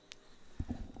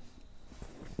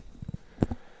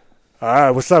All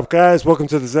right, what's up, guys? Welcome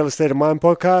to the Zealous State of Mind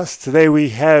podcast. Today we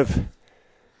have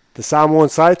the Samoan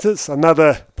scientist,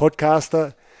 another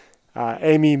podcaster,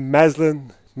 Amy Maslin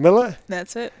Miller.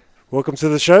 That's it. Welcome to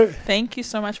the show. Thank you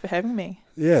so much for having me.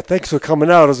 Yeah, thanks for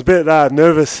coming out. I was a bit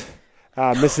nervous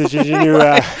messaging you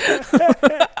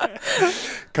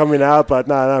coming out, but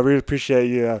no, I really appreciate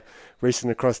you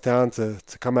racing across town to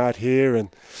come out here. And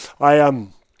I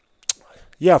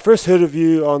first heard of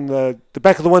you on the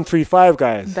back of the 135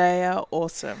 guys. They are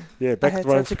awesome. Yeah, I had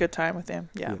such a good time with them.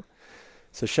 Yeah.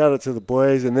 So shout out to the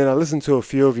boys. And then I listened to a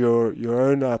few of your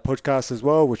own podcasts as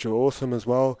well, which are awesome as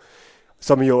well.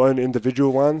 Some of your own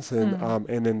individual ones, and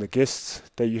then the guests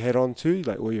that you had on too,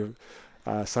 like all your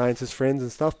scientist friends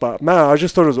and stuff. But man, I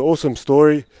just thought it was an awesome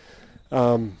story.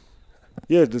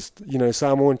 Just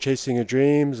Samoan chasing your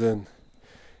dreams and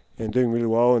doing really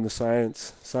well in the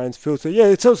science field. So yeah,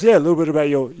 it tells a little bit about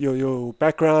your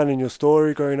background and your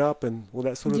story growing up and all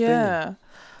that sort of thing. Yeah.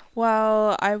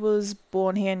 Well, I was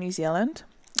born here in New Zealand.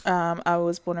 I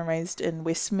was born and raised in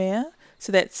Westmere,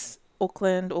 so that's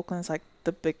Auckland. Auckland's like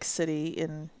the big city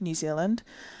in New Zealand,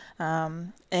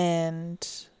 and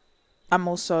I'm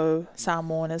also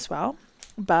Samoan as well.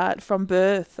 But from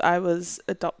birth, I was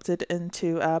adopted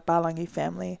into a Palangi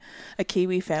family, a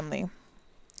Kiwi family,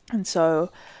 and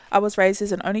so I was raised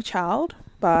as an only child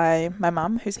by my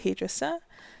mum, who's a hairdresser,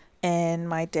 and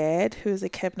my dad, who's a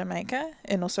cabinet maker,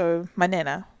 and also my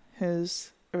nana,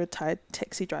 who's a retired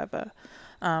taxi driver.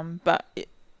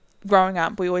 Growing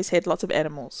up, we always had lots of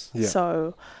animals. Yeah.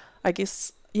 So I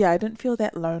guess, I didn't feel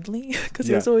that lonely because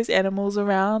there was always animals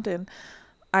around, and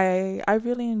I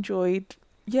really enjoyed,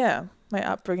 my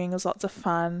upbringing was lots of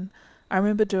fun. I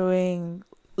remember doing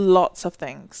lots of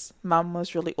things. Mum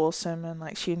was really awesome, and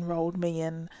like she enrolled me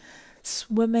in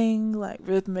swimming, like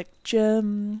rhythmic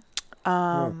gym,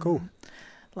 cool.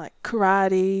 like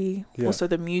karate, also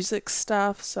the music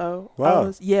stuff. So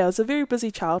it was a very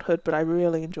busy childhood, but I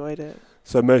really enjoyed it.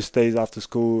 So most days after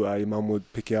school, your mum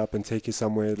would pick you up and take you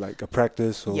somewhere, like a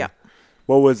practice, or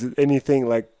what was it? Anything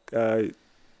like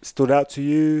stood out to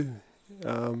you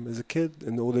as a kid,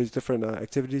 and all those different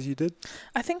activities you did?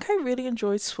 I think I really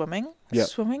enjoyed swimming. Yeah.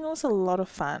 Swimming was a lot of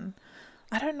fun.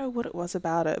 I don't know what it was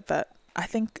about it, but I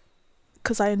think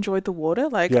because I enjoyed the water.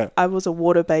 I was a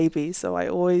water baby, so I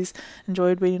always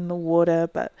enjoyed being in the water.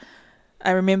 But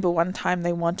I remember one time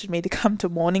they wanted me to come to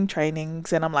morning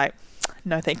trainings, and I'm like,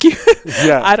 no, thank you.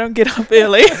 I don't get up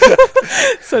early.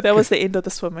 So that was the end of the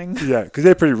swimming. Yeah, because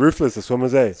they're pretty ruthless, the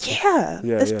swimmers, eh?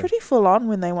 It's pretty full on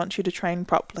when they want you to train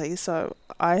properly. So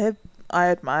I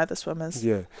admire the swimmers.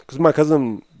 Yeah, because my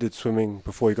cousin did swimming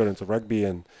before he got into rugby,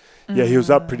 and he was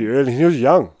up pretty early. He was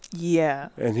young. Yeah.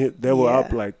 And they were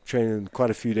up like training quite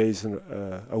a few days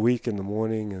a week in the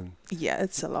morning, and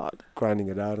it's a lot. Grinding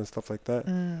it out and stuff like that.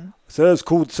 So that was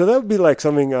cool. So that would be like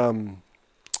something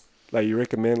like you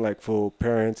recommend, like for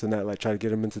parents and that, like try to get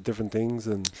them into different things.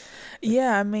 And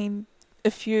I mean,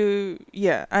 if you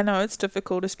I know it's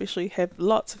difficult, especially have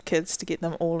lots of kids, to get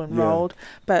them all enrolled.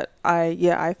 But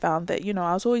I found that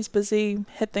I was always busy,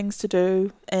 had things to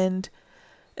do, and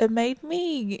it made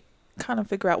me kind of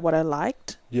figure out what I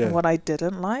liked and what I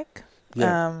didn't like.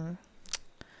 I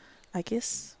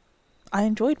guess I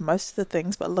enjoyed most of the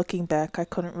things, but looking back, I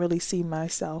couldn't really see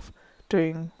myself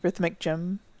doing rhythmic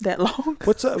gym that long.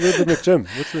 What's that rhythmic gym?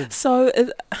 So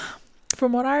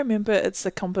from what I remember, it's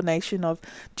a combination of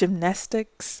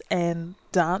gymnastics and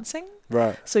dancing.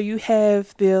 Right. So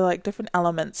there are like different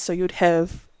elements. So you'd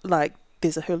have like,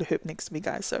 there's a hula hoop next to me,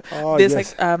 guys. So there's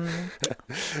a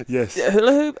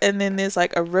hula hoop, and then there's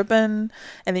like a ribbon,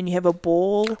 and then you have a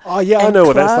ball. Oh yeah, I know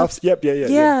what that stuff. Yep,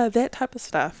 yeah, that type of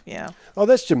stuff. Yeah. Oh,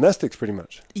 that's gymnastics, pretty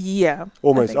much. Yeah.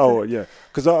 Almost.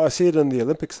 Because I see it in the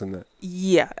Olympics and that.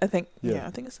 Yeah, I think. Yeah,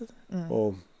 I think it's.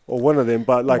 Or one of them,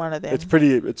 but like one of them. It's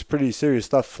pretty serious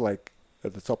stuff, like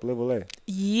at the top level, eh?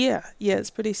 Yeah, it's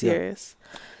pretty serious.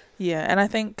 Yeah, and I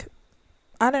think,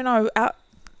 I don't know.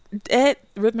 At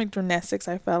rhythmic gymnastics,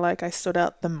 I felt like I stood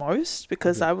out the most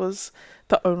because I was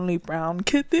the only brown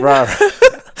kid there. Right.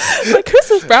 Like, who's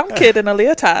this brown kid in a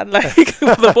leotard, like, with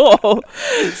the ball?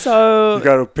 So you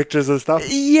got pictures and stuff?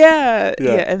 Yeah,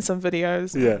 and some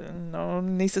videos. Yeah. No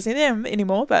one needs to see them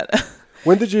anymore, but...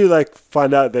 When did you, like,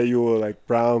 find out that you were, like,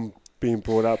 brown, being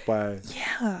brought up by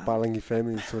Palangi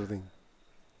family sort of thing?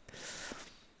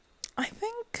 I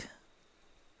think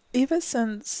ever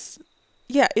since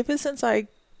I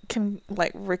can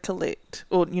like recollect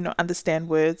or understand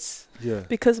words,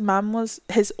 because mum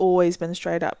has always been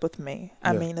straight up with me.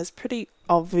 I mean, it's pretty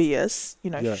obvious,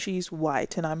 she's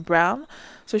white and I'm brown,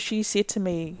 so she said to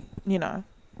me,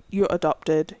 you're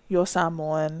adopted, you're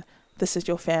Samoan, this is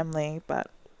your family, but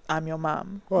I'm your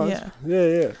mum. Well, Yeah.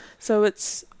 yeah. So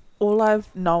it's all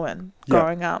I've known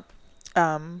growing up.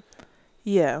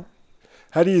 Yeah.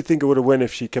 How do you think it would have went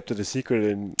if she kept it a secret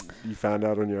and you found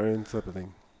out on your own type of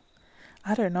thing?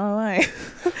 I don't know.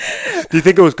 Do you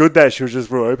think it was good that she was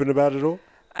just real open about it all?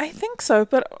 I think so,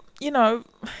 but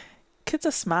kids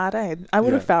are smart, eh? I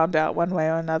would have found out one way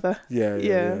or another.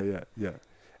 Yeah.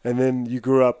 And then you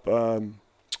grew up,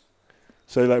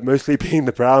 so like mostly being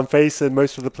the brown face in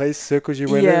most of the circles you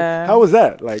went in. How was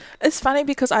that? Like, it's funny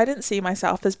because I didn't see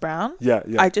myself as brown. Yeah.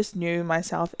 I just knew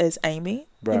myself as Amy.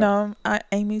 Right.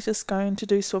 Amy's just going to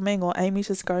do swimming, or Amy's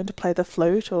just going to play the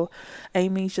flute, or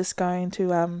Amy's just going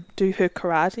to do her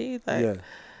karate.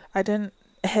 I didn't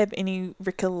have any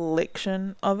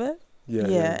recollection of it.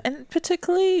 Yeah. And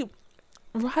particularly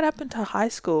right up into high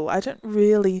school, I didn't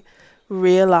really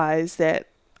realize that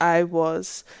I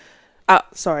was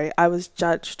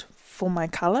judged for my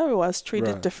color, or I was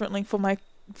treated differently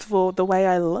for the way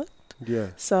I looked. Yeah.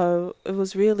 So it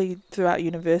was really throughout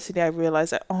university I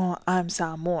realized that, I'm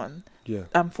Samoan. Yeah.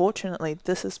 Unfortunately,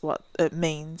 this is what it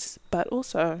means, but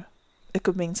also it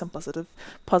could mean some positive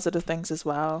things as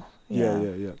well.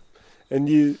 Yeah. And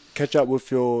you catch up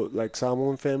with your like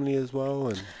Samoan family as well,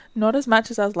 and not as much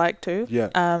as I'd like to.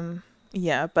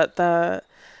 Yeah. But they're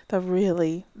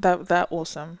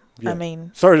awesome. Yeah. I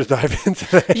mean, sorry to dive into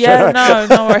that. Yeah,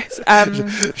 no worries.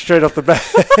 Straight off the bat.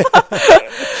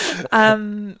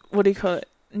 What do you call it?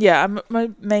 Yeah,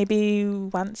 maybe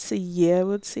once a year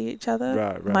we'd see each other.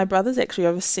 Right. My brother's actually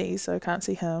overseas, so I can't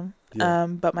see him. Yeah.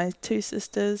 But my two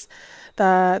sisters,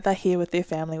 they're here with their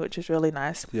family, which is really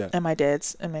nice. Yeah. And my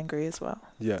dad's in Mangere as well.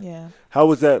 Yeah. How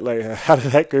was that? Like, how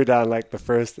did that go down? Like the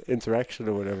first interaction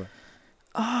or whatever?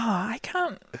 I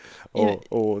can't.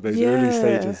 Or those early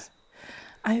stages.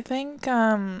 I think,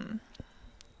 not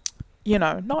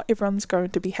everyone's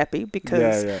going to be happy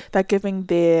because they're giving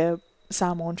their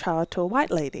Samoan child to a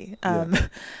white lady.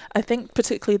 I think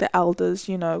particularly the elders,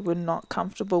 were not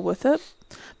comfortable with it.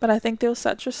 But I think there was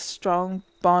such a strong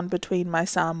bond between my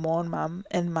Samoan mum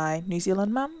and my New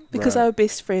Zealand mum because they were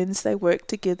best friends. They worked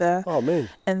together. Oh, man.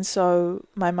 And so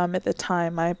my mum at the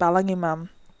time, my Balangi mum,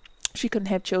 she couldn't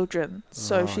have children.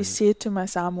 So she said to my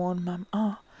Samoan mum,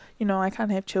 I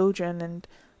can't have children. And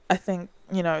I think,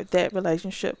 that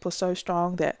relationship was so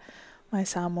strong that my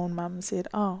Samoan mum said,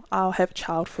 I'll have a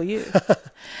child for you.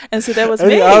 And so that was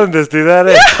me. Islanders do that,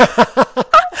 eh?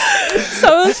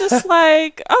 So it was just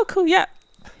like, oh, cool, yeah,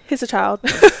 here's a child.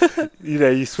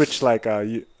 You switch like,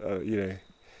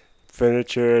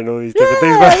 furniture and all these different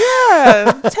things.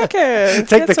 Yeah, take her.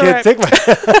 Take the kid, take my...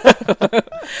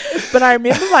 But I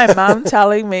remember my mum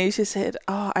telling me, she said,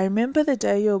 I remember the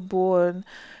day you were born,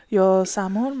 your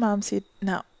Samoan mum said,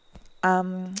 now,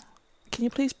 can you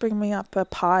please bring me up a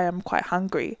pie? I'm quite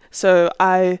hungry. So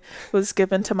I was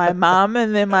given to my mum,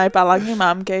 and then my Balangi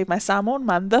mum gave my Samoan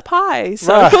mum the pie.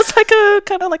 So it was like a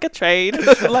kind of like a trade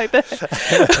like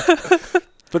that.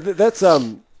 But that's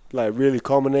like really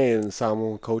common in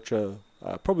Samoan culture.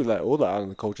 Probably like all the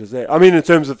island cultures there. I mean, in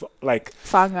terms of like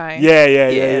whāngai.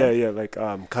 Yeah. Like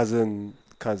cousin,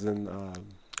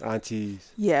 auntie,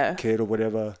 kid or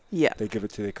whatever. Yeah. They give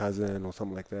it to their cousin or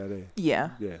something like that. Eh? Yeah.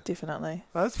 Definitely.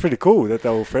 Oh, that's pretty cool that they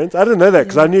were friends. I didn't know that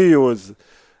because I knew you was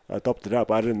adopted up.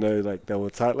 I didn't know like they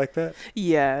were tight like that.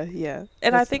 Yeah.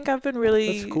 And I think I've been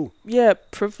really cool.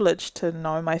 privileged to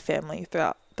know my family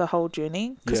throughout the whole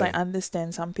journey because I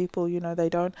understand some people, they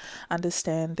don't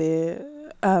understand their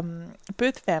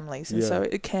birth families, and so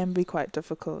it can be quite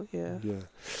difficult. Yeah.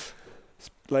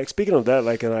 Like speaking of that,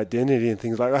 like an identity and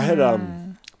things like I had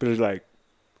but it's like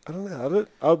I don't know.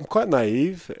 I'm quite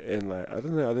naive and like I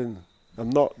don't know. I'm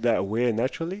not that aware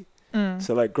naturally.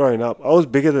 So like growing up, I was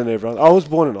bigger than everyone. I was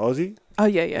born in Aussie. Oh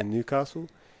yeah. In Newcastle,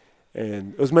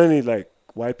 and it was mainly like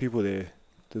white people there.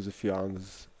 There's a few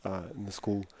islanders in the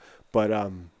school, but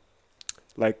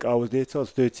like I was there till I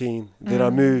was 13. Then I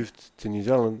moved to New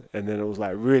Zealand, and then it was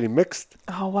like really mixed.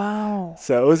 Oh wow!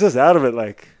 So it was just out of it.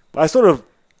 Like I sort of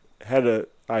had an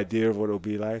idea of what it would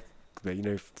be like,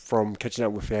 from catching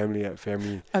up with family at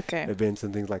family events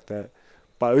and things like that.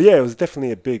 But yeah, it was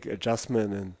definitely a big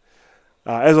adjustment. And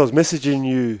as I was messaging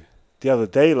you the other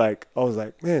day, like I was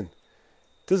like, man,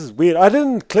 this is weird. I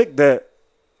didn't click that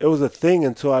it was a thing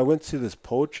until I went to this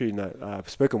poetry night,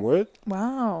 spoken word.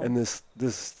 Wow. And this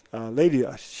lady,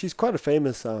 she's quite a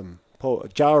famous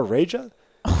poet, Jara Raja.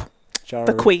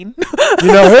 The Queen. You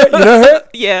know her?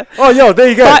 Yeah. Oh, yo, there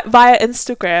you go. Via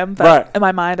Instagram, but in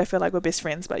my mind, I feel like we're best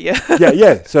friends, but yeah.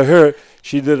 Yeah. So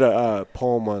she did a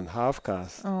poem on half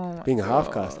caste, being a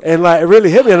half caste. And like, it really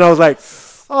hit me. And I was like,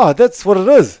 oh, that's what it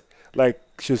is. Like,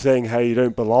 she was saying how you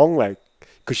don't belong, like,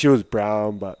 because she was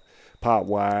brown, but part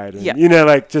white, and Yeah. you know,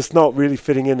 like just not really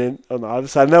fitting in on the other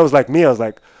side. And that was like me. I was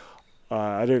like,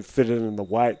 I don't fit in the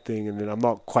white thing, and then I'm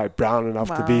not quite brown enough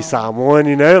to be Wow. Samoan,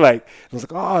 you know. Like I was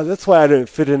like, oh, that's why I don't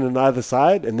fit in either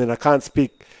side, and then I can't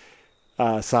speak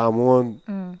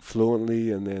Samoan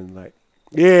fluently, and then like,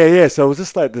 yeah. So it was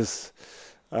just like this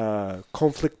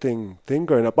conflicting thing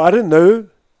growing up. But I didn't know,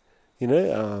 you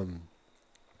know.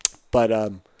 But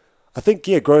I think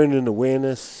growing in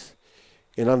awareness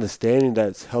and understanding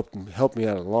that's helped me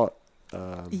out a lot.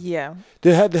 Yeah.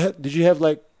 Did you have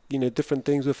like, you know, different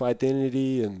things with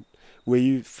identity and where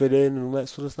you fit in and all that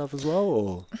sort of stuff as well,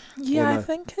 or Yeah, or I no?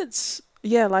 think it's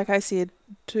like I said,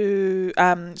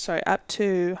 up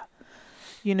to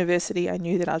university, I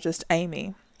knew that I was just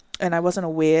Amy, and I wasn't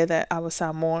aware that I was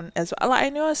Samoan as well. Like I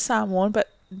knew I was Samoan, but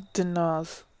didn't know I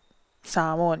was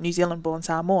Samoan, New Zealand born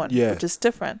Samoan, Yeah. which is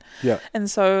different. Yeah. And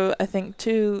so I think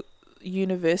to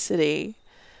university,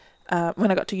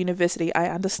 when I got to university, I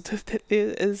understood that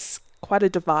there is quite a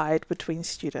divide between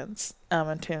students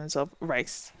in terms of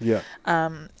race. Yeah.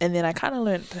 And then I kind of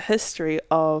learned the history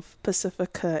of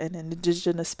Pacifica and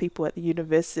Indigenous people at the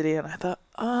university, and I thought,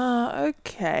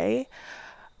 okay,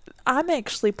 I'm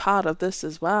actually part of this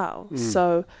as well.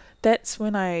 So that's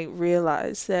when I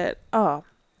realized that,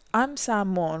 I'm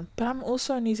Samoan, but I'm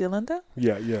also a New Zealander.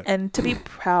 Yeah. Yeah. And to be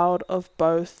proud of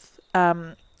both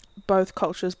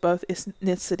cultures, both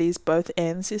ethnicities, both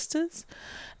ancestors,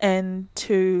 and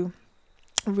to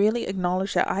really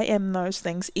acknowledge that I am those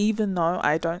things, even though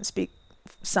I don't speak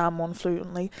Samoan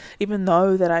fluently, even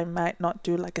though that I might not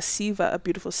do like a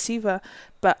beautiful siva,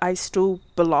 but I still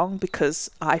belong because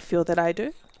I feel that I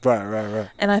do. Right.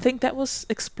 And I think that was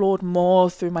explored more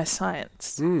through my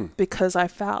science, because I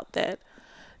felt that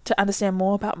to understand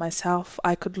more about myself,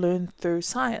 I could learn through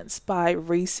science by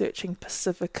researching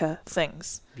Pacifica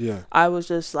things. Yeah. I was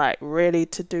just like ready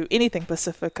to do anything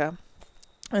Pacifica,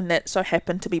 and that so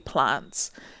happened to be plants.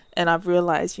 And I've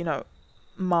realized, you know,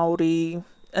 Maori,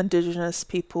 Indigenous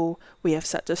people, we have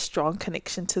such a strong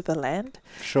connection to the land.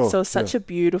 Sure. So it's such a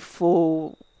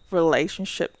beautiful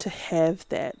relationship to have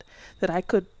that I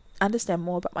could understand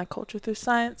more about my culture through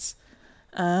science,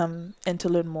 and to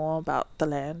learn more about the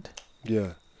land.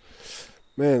 Yeah.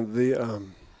 Man,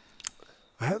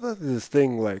 I had like this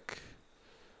thing like,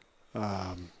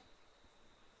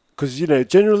 because you know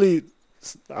generally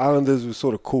Islanders were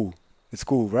sort of cool. It's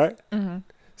cool, right? Mm-hmm.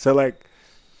 So like,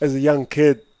 as a young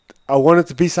kid, I wanted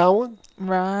to be someone.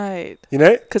 Right. You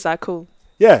know? Because I'm cool.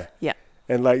 Yeah. Yeah.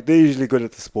 And like they're usually good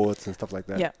at the sports and stuff like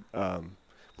that. Yeah.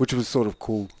 Which was sort of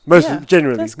cool.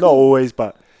 Generally, that's not cool. always,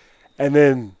 but. And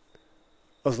then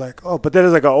I was like, oh, but then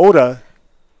as I got older,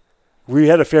 we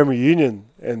had a family reunion,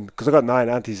 and because I got 9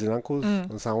 aunties and uncles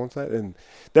on Samoan side, and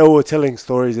they were telling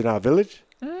stories in our village.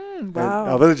 Wow. And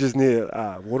our village is near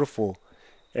Waterfall,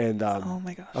 and Oh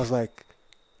my gosh. I was like,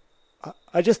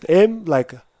 I just am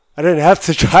like, I don't have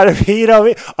to try to be, you know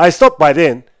what I mean? I stopped by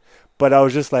then, but I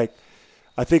was just like,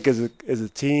 I think as a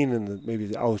teen, and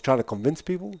maybe I was trying to convince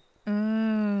people, you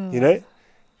know.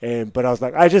 But I was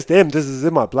like, I just am. This is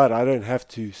in my blood. I don't have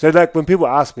to. So like when people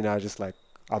ask me now, I just like,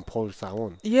 I'm Polish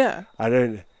Samoan. Yeah. I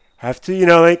don't have to, you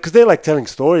know, because they're like telling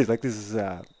stories. Like this is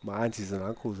my aunties and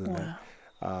uncles and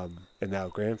Wow. and our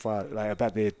grandfather, like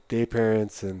about their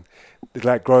parents and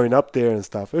like growing up there and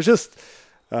stuff. It was just,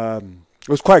 it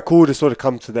was quite cool to sort of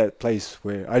come to that place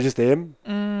where I just am,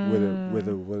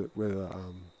 whether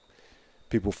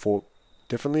people thought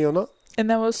differently or not. And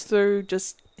that was through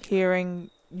just hearing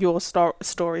your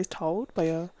stories told by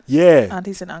your Yeah.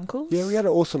 aunties and uncles? Yeah, we had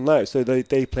an awesome night. So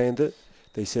they planned it.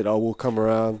 They said, oh, we'll come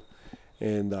around.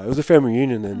 And it was a family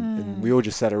reunion, and we all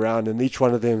just sat around, and each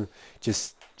one of them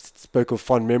just spoke of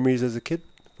fond memories as a kid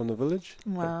from the village.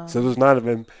 Wow. So there was 9 of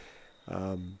them.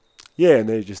 And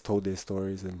they just told their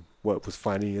stories and what was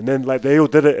funny. And then like they all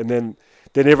did it, and then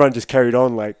everyone just carried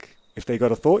on like if they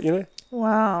got a thought, you know?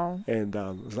 Wow. And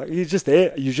it was like, you just are.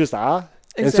 Exactly.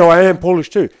 And so I am Polish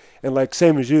too. And like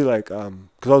same as you, like, because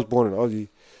I was born in Aussie.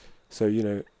 So, you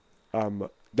know,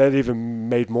 that even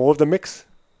made more of the mix.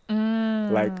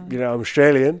 Like, you know, I'm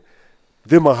Australian.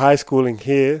 Did my high schooling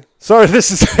here. Sorry,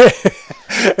 this is...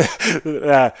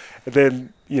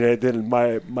 then, you know, then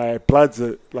my bloods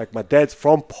are... Like, my dad's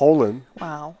from Poland.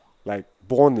 Wow. Like,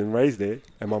 born and raised there.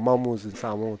 And my mum was in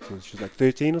Samoa until she was like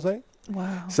 13 or something.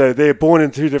 Wow. So they're born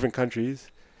in 2 different countries.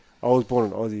 I was born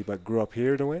in Aussie, but grew up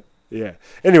here in a way. Yeah.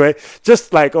 Anyway,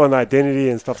 just like on identity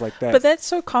and stuff like that. But that's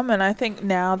so common. I think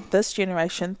now this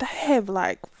generation, they have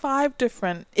like 5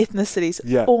 different ethnicities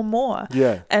Yeah. or more.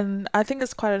 Yeah. And I think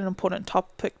it's quite an important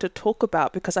topic to talk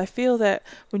about, because I feel that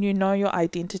when you know your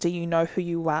identity, you know who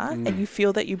you are, and you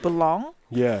feel that you belong.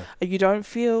 Yeah. You don't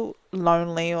feel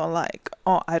lonely or like,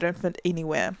 oh, I don't fit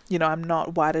anywhere. You know, I'm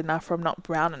not white enough or I'm not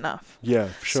brown enough. Yeah,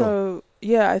 for sure. So,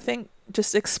 yeah, I think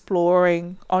just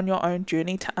exploring on your own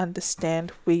journey to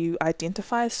understand where you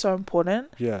identify is so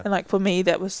important. Yeah. And like for me,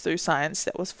 that was through science,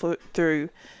 that was through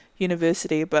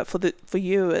university, but for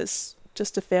you, it's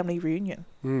just a family reunion,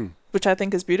 which I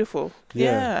think is beautiful.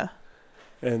 Yeah.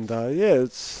 And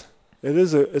it's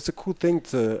a cool thing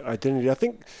to identity. I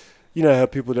think, you know how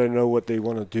people don't know what they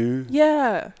want to do.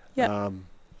 Yeah.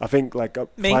 I think like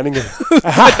Me? finding a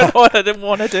I don't know what I didn't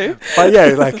want to do. but yeah,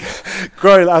 like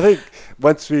growing. I think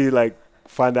once we like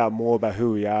find out more about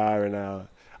who we are and our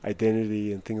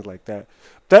identity and things like that,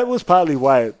 that was partly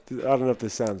why. I don't know if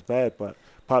this sounds bad, but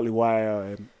partly why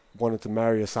I wanted to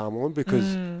marry a Samoan,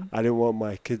 because I didn't want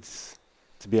my kids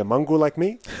to be a mongrel like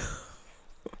me.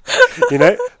 You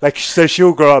know, like, so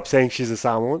she'll grow up saying she's a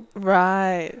Samoan,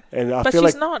 Right. and I But feel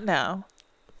she's like not now.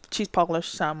 She's Polish,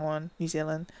 Samoan, New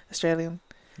Zealand, Australian.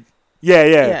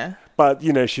 yeah. But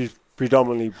you know, she's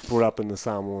predominantly brought up in the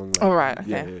Samoan. Like, Oh, right, okay.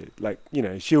 Yeah, like, you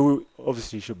know, she'll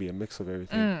be a mix of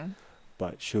everything,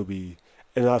 but she'll be.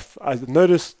 And I've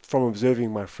noticed from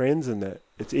observing my friends, and that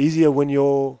it's easier when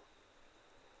you're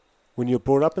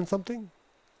brought up in something,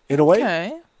 in a way.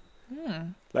 Okay.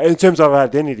 Like in terms of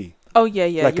identity. Oh, yeah.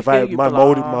 Like you if I feel you my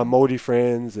belong. Māori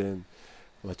friends and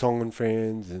my Tongan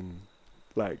friends, and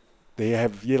like they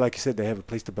have, like you said, they have a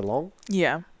place to belong.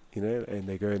 Yeah. You know, and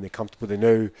they go and they're comfortable. They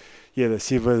know, the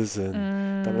sivas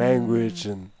and the language,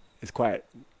 and it's quite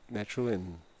natural.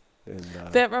 And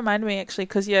That reminded me actually,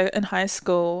 because in high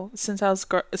school, since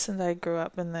I grew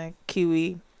up in the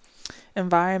Kiwi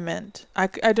environment, I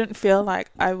didn't feel like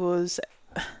I was.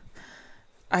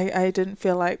 I didn't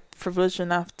feel like privileged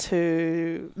enough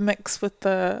to mix with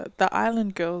the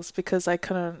island girls, because I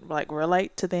couldn't like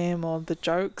relate to them or the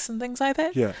jokes and things like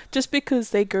that. Yeah. Just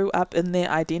because they grew up in their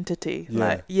identity. Yeah.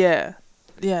 Like, yeah,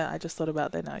 I just thought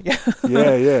about that now.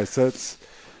 Yeah. yeah. So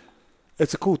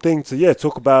it's a cool thing to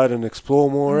talk about and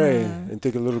explore more, and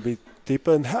dig a little bit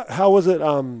deeper. And how was it?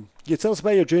 Tell us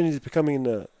about your journey to becoming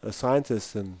a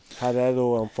scientist, and how that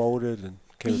all unfolded and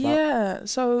came about. Yeah.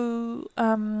 So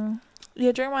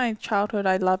during my childhood,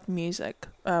 I loved music.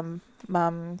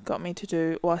 Mum got me to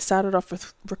do. Well, I started off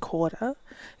with recorder.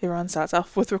 Everyone starts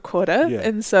off with recorder,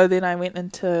 and so then I went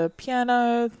into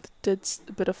piano, did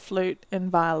a bit of flute and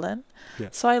violin. Yeah.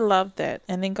 So I loved that.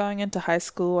 And then going into high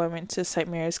school, I went to St.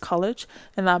 Mary's College,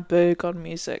 and they're big on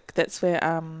music. That's where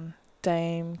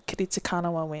Dame Kiriti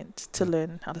Kanawa went to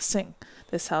learn how to sing.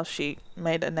 That's how she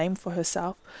made a name for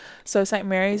herself. So St.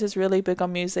 Mary's is really big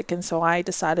on music, and so I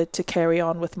decided to carry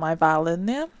on with my violin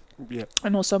there. Yeah.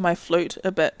 And also my flute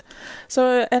a bit.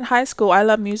 So in high school, I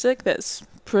love music. That's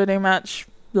pretty much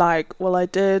like,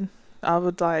 I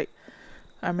would like,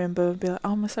 I remember be like,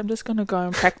 oh, miss, I'm just going to go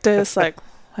and practice. Like,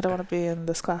 I don't want to be in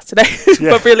this class today.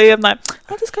 But really, I'm like,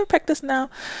 I'll just go practice now.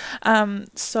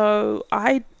 So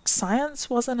science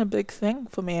wasn't a big thing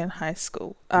for me in high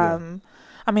school.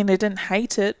 I mean, I didn't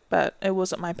hate it, but it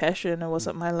wasn't my passion. It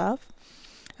wasn't my love.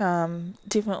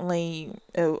 Definitely,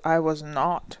 I was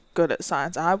not good at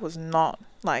science. I was not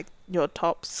like your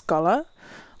top scholar.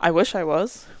 I wish I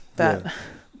was, but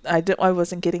I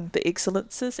wasn't getting the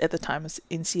excellences at the time as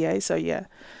NCA. So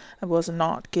I was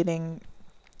not getting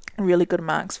really good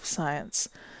marks for science.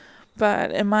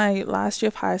 But in my last year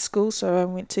of high school, so I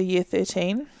went to year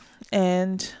 13,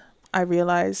 and I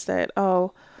realized that,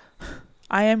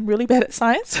 I am really bad at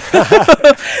science,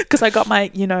 because I got my,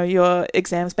 your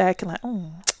exams back, and like,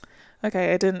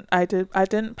 okay, I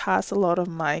didn't pass a lot of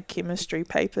my chemistry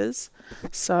papers,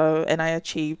 and I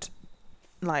achieved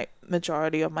like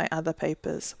majority of my other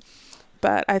papers.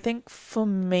 But I think for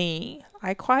me,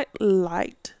 I quite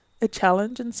liked a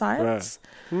challenge in science.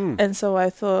 Right. And so I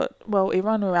thought, well,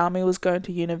 everyone around me was going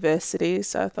to university,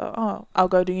 so I thought, I'll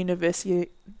go to university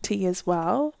as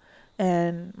well.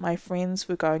 And my friends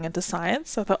were going into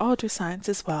science, so I thought, I'll do science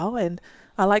as well. And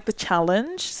I like the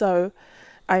challenge, so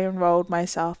I enrolled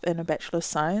myself in a Bachelor of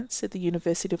Science at the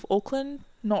University of Auckland,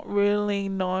 not really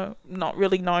knowing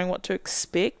what to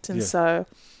expect. And so,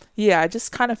 I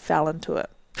just kind of fell into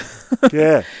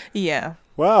it. Yeah.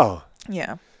 Wow.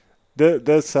 Yeah.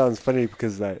 That sounds funny,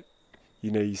 because like,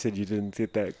 you said you didn't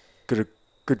get that good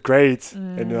grades,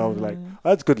 and then I was like,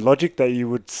 that's good logic that you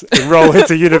would enroll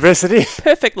into university.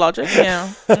 Perfect logic,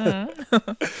 yeah.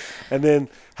 And then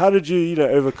how did you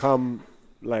overcome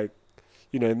like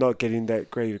not getting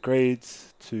that great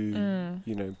grades to,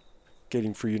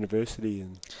 getting through university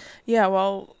and. Yeah,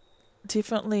 well,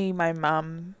 definitely my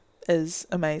mum is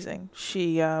amazing.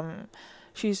 She's a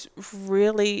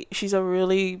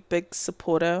really big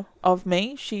supporter of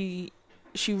me. She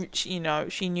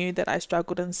knew that I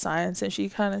struggled in science, and she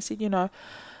kind of said,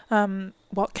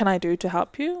 what can I do to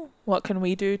help you? What can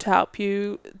we do to help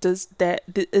you? Do I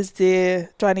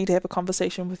need to have a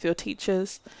conversation with your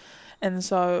teachers? And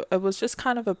so it was just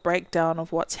kind of a breakdown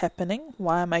of what's happening.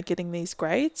 Why am I getting these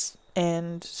grades?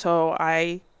 And so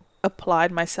I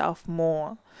applied myself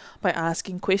more by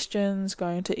asking questions,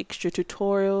 going to extra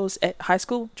tutorials at high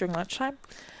school during lunchtime.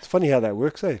 It's funny how that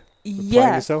works, eh?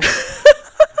 Yeah. Yourself.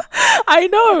 I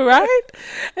know, right?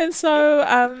 And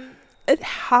so it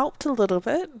helped a little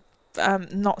bit.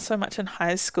 Not so much in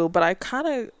high school, but I kind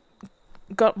of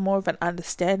got more of an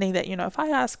understanding that, if I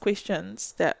ask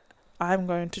questions, that I'm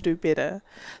going to do better.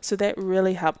 So that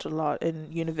really helped a lot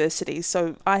in university.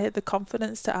 So I had the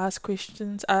confidence to ask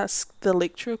questions, ask the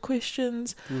lecturer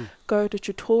questions, go to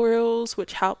tutorials,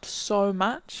 which helped so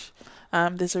much.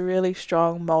 There's a really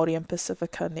strong Māori and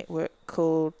Pacifica network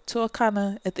called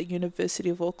Tuakana at the University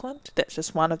of Auckland. That's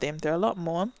just one of them. There are a lot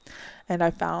more. And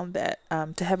I found that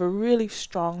to have a really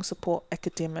strong support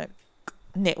academic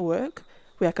network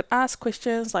where I could ask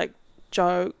questions, like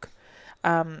joke,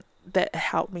 that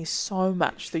helped me so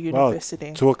much, the university.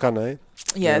 Wow, Tuakana, eh?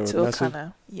 Yeah,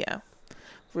 Tuakana. Yeah,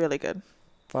 really good.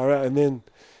 All right, and then,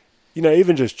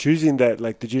 even just choosing that,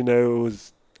 like, did you know it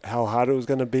was how hard it was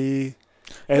going to be?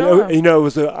 And, No. it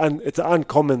was it's an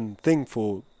uncommon thing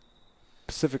for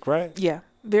Pacific, right? Yeah,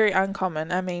 very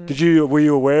uncommon. I mean, were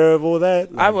you aware of all that?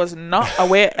 I was not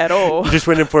aware at all. You just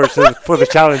went in for the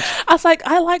challenge. I was like,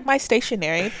 I like my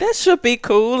stationery. That should be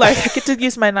cool. Like, I get to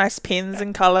use my nice pens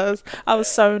and colors. I was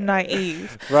so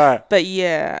naive. Right. But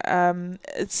yeah,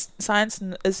 science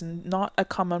is not a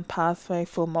common pathway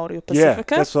for Māori or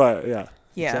Pacifica. Yeah, that's right. Yeah.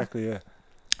 Yeah. Exactly. Yeah.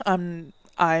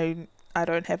 I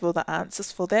don't have all the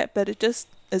answers for that, but it just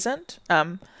isn't.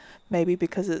 Maybe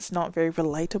because it's not very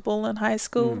relatable in high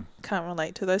school. Can't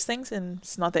relate to those things, and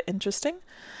it's not that interesting.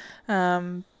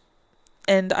 And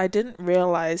I didn't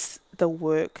realize the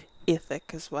work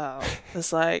ethic as well.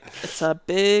 It's a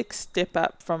big step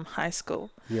up from high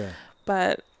school. Yeah.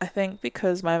 But I think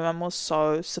because my mum was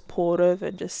so supportive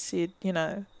and just said,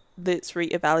 let's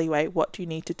reevaluate, what do you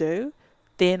need to do?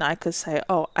 Then I could say,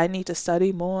 oh, I need to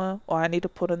study more, or I need to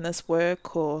put in this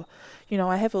work, or,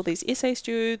 I have all these essays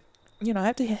due, I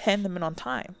have to hand them in on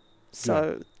time.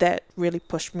 So that really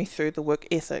pushed me through the work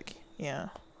ethic. Yeah.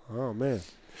 Oh, man.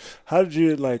 How did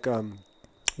you,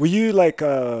 were you,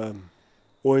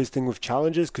 always thinking with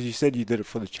challenges? Because you said you did it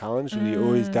for the challenge. Were you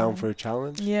always down for a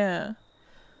challenge? Yeah.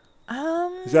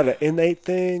 Is that an innate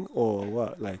thing or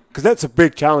what? Because that's a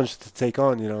big challenge to take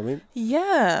on, you know what I mean?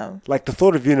 Yeah. Like, the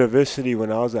thought of university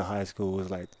when I was at high school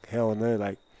was like, hell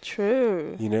no,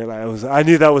 True. I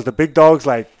knew that was the big dogs,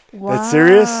 wow. that's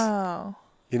serious.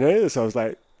 So I was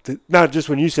like, just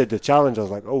when you said the challenge, I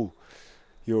was like, oh,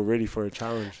 you're ready for a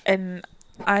challenge. And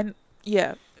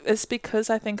it's because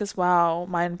I think as well,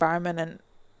 my environment in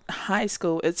high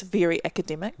school is very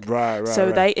academic. Right.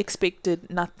 So they expected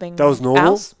nothing That was normal?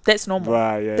 else. That's normal.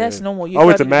 Right, yeah. That's normal. I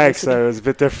went to Max, so it was a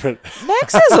bit different.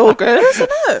 Max is all good, isn't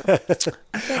it?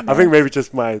 I think maybe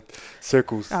just my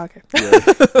circles. Oh, okay.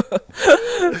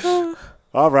 Yeah.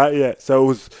 All right, yeah. So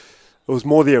it was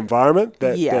more the environment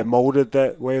that molded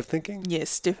that way of thinking?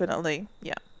 Yes, definitely.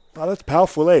 Yeah. Oh, that's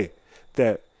powerful, eh?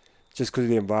 That just because of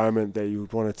the environment that you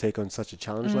would want to take on such a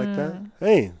challenge like that.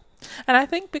 Hey. And I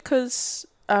think because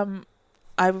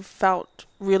I felt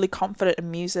really confident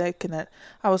in music, and that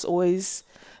I was always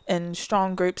in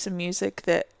strong groups of music,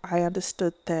 that I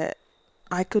understood that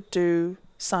I could do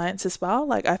science as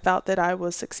well. I felt that I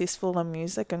was successful in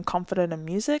music and confident in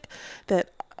music, that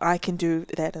I can do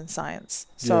that in science.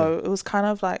 So it was kind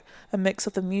of like a mix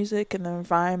of the music and the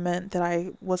environment that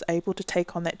I was able to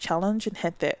take on that challenge and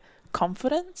had that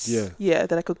confidence. Yeah,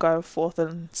 that I could go forth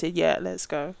and say, yeah, let's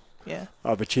go. Yeah.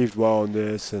 I've achieved well on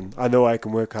this, and I know I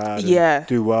can work hard and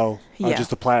do well. I'll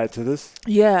just apply it to this.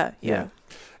 Yeah.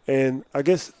 And I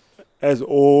guess as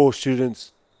all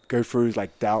students go through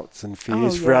doubts and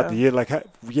fears throughout the year,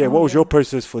 what was your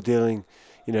process for dealing,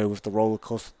 with the roller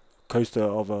coaster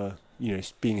of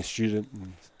being a student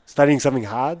and studying something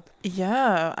hard?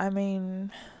 Yeah, I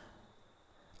mean,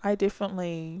 I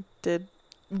definitely did.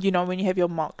 When you have your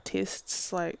mock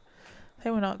tests, they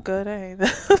were not good, eh?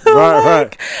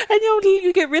 Right. And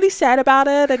you get really sad about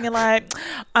it, and you're like,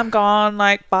 I'm gone,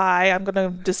 bye, I'm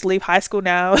gonna just leave high school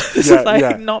now. It's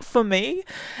not for me.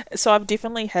 So I've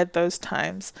definitely had those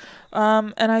times.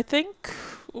 And I think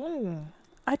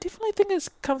I definitely think it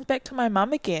comes back to my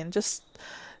mum again. Just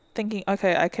thinking,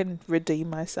 okay, I can redeem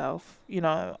myself. You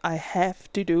know, I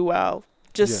have to do well.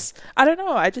 I don't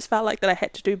know. I just felt like that I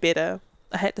had to do better.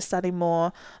 I had to study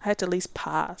more. I had to at least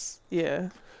pass. Yeah.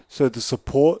 So the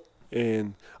support,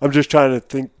 and I'm just trying to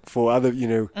think for other,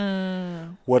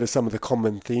 what are some of the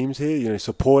common themes here?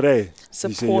 Support, Support.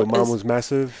 You said your mum was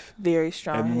massive. Very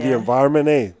strong. And the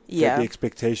environment, Yeah. That the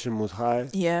expectation was high.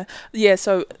 Yeah. Yeah.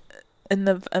 So in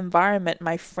the environment,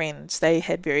 my friends, they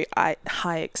had very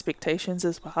high expectations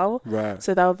as well. Right.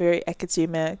 So they were very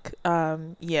academic.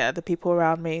 The people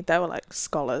around me, they were like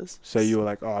scholars. So you were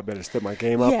like, oh, I better step my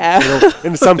game up. Yeah.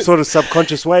 In some sort of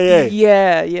subconscious way,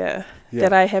 Yeah.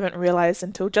 That I haven't realized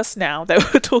until just now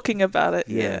that we're talking about it.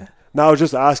 Yeah. No, I was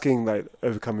just asking, like,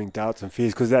 overcoming doubts and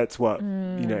fears, because that's what,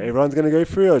 everyone's going to go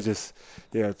through. I just,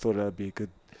 I thought that'd be a good,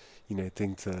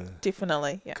 thing to...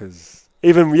 Definitely, yeah. Because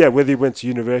even, whether you went to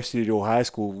university or high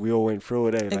school, we all went through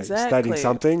it, like, studying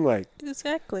something, like...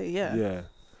 Exactly, yeah. Yeah.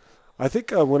 I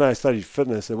think when I studied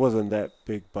fitness, it wasn't that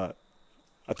big, but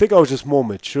I think I was just more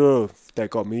mature that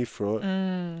got me through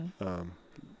it.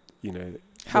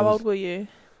 How old were you?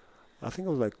 I think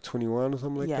I was like 21 or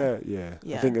something like that. Yeah.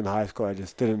 Yeah. I think in high school I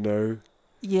just didn't know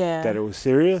that it was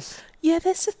serious. Yeah,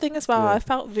 that's the thing as well. I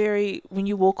felt when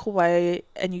you walk away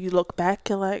and you look back,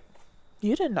 you're like,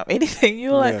 you didn't know anything.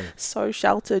 You were like so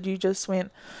sheltered. You just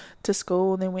went to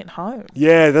school and then went home.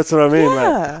 Yeah, that's what I mean.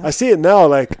 Yeah. Like, I see it now,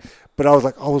 like, but I was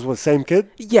like, I was the same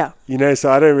kid. Yeah.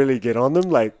 So I don't really get on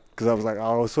them, like, because I was like,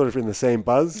 I was sort of in the same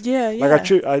buzz. Yeah, yeah.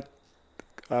 Like,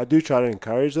 I do try to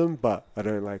encourage them, but I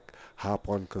don't, like, harp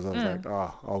on because I was like,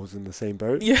 I was in the same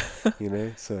boat. Yeah.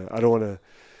 So I don't want to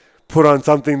put on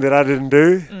something that I didn't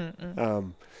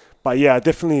do. But yeah,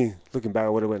 definitely looking back, I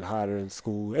would have went harder in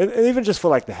school, and even just for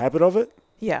like the habit of it.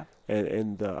 Yeah.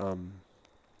 And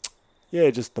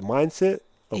just the mindset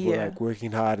of like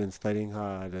working hard and studying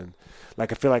hard, and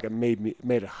like I feel like it made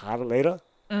it harder later.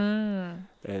 And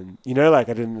like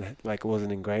I didn't, like, it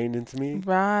wasn't ingrained into me.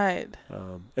 Right.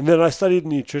 And then I studied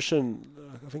nutrition,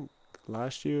 I think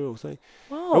last year or something.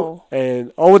 Wow.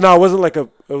 And no, it wasn't like it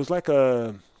was like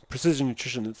a precision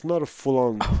nutrition. It's not a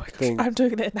full-on thing. I'm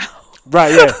doing it now.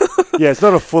 Right, yeah. Yeah, it's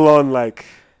not a full-on, like,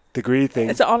 degree thing.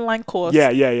 It's an online course.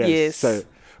 Yeah. Yes. So,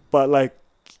 but, like,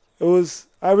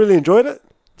 I really enjoyed it.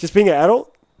 Just being an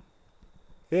adult.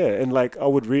 Yeah, and, like, I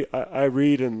would read, I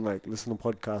read and, like, listen to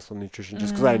podcasts on nutrition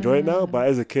just because I enjoy it now. But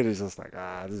as a kid, it's just like,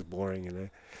 this is boring,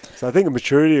 So I think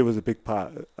maturity was a big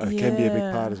part. Can be a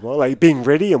big part as well. Like, being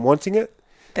ready and wanting it.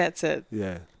 That's it.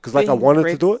 Yeah. Because, like, I wanted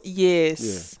to do it. Yes.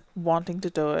 Yeah. Wanting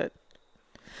to do it.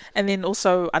 And then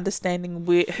also understanding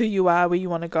who you are, where you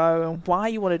want to go, and why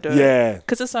you want to do it. Yeah.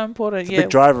 Because it's so important. It's a big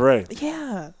driver, eh?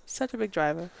 Yeah. Such a big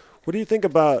driver. What do you think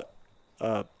about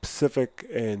Pacific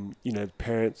and,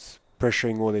 parents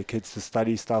pressuring all their kids to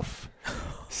study stuff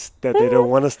that they don't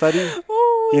want to study?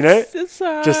 It's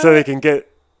just so they can get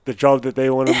the job that they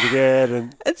want them to get,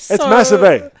 and it's so massive,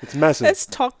 eh? It's massive. It's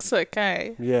toxic,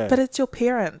 eh? Yeah. But it's your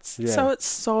parents, so it's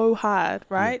so hard,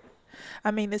 right? Yeah. I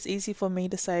mean, it's easy for me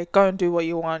to say, go and do what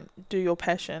you want, do your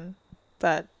passion,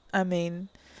 but I mean,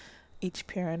 each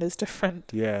parent is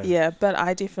different. Yeah. Yeah, but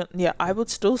I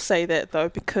would still say that though,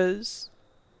 because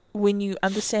when you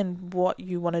understand what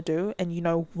you want to do and you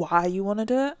know why you want to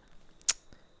do it,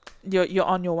 you're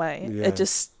on your way. Yeah. It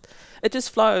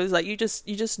just flows. Like you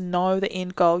just know the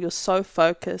end goal. You're so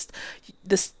focused.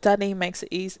 The study makes it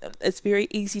easy. It's very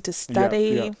easy to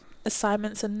study. Yeah.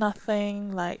 Assignments are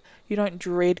nothing. Like you don't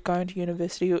dread going to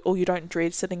university, or you don't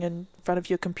dread sitting in front of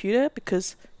your computer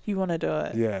because you want to do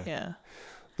it. Yeah. Yeah.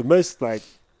 The most, like,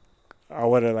 I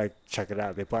want to, like, check it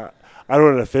out there, but I don't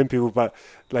want to offend people, but,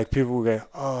 like, people will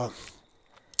go,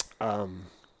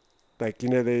 like,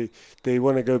 they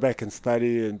want to go back and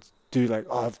study and do, like,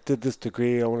 I did this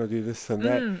degree, I want to do this and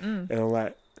that. And I'm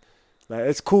like,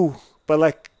 it's cool, but,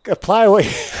 like, apply what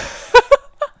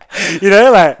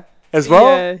like, as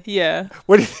well. Yeah.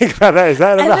 What do you think about that? Is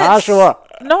that a bit harsh or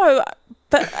what? No,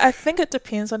 but I think it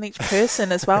depends on each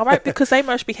person as well, right? Because they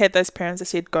mostly had those parents that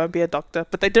said, go and be a doctor,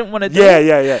 but they didn't want to do it.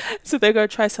 Yeah. So they go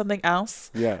try something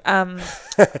else. Yeah.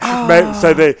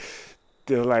 So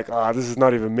they're like, this is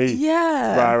not even me.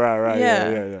 Yeah. Right.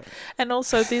 Yeah. And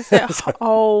also there's that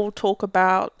whole talk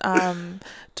about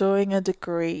doing a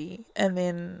degree and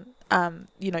then,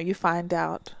 you find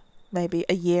out maybe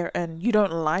a year and you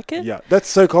don't like it. Yeah, that's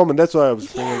so common. That's why I was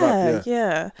thinking about.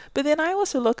 Yeah. But then I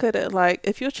also look at it like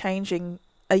if you're changing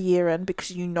a year in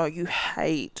because you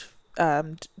hate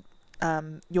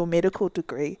your medical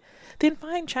degree, then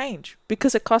fine, change,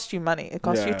 because it costs you money. It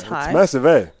costs you time. It's massive,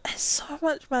 eh? It's so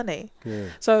much money. Yeah.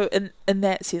 So in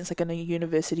that sense, like in a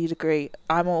university degree,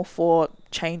 I'm all for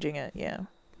changing it. Yeah,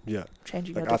 Yeah.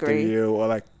 changing Like your after a degree. year, or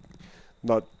like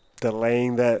not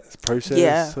delaying that process,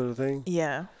 Yeah. sort of thing.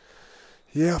 Yeah.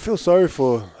 Yeah, I feel sorry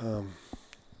for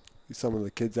some of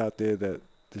the kids out there that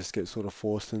just get sort of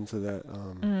forced into that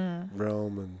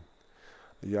realm, and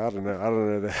yeah, I don't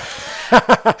know that.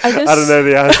 I don't know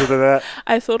the answer to that.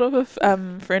 I thought of a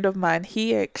friend of mine.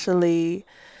 He's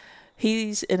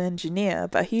an engineer,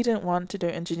 but he didn't want to do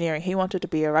engineering. He wanted to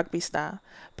be a rugby star,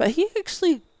 but he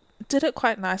actually did it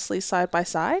quite nicely side by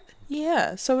side.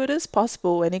 Yeah, so it is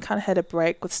possible. And he kind of had a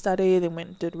break with study, then went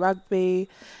and did rugby,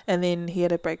 and then he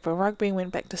had a break from rugby and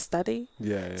went back to study.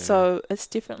 Yeah. So it's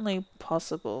definitely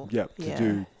possible. Yeah,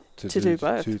 to do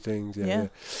both. two things. Yeah. Yeah.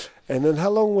 And then how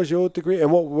long was your degree?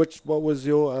 And what was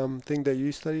your thing that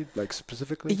you studied, like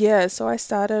specifically? Yeah, so I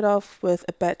started off with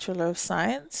a Bachelor of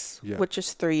Science, which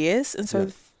is 3 years, and so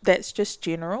that's just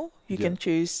general. You can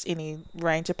choose any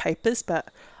range of papers, but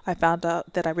I found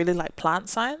out that I really like plant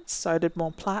science, so I did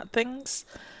more plant things.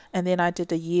 And then I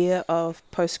did a year of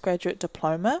postgraduate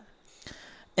diploma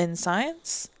in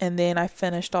science, and then I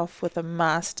finished off with a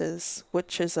master's,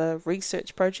 which is a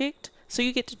research project. So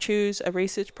you get to choose a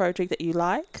research project that you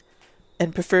like,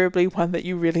 and preferably one that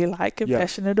you really like and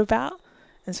passionate about.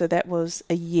 And so that was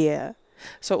a year.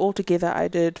 So altogether I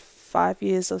did 5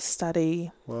 years of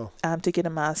study to get a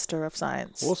Master of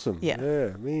Science. Awesome.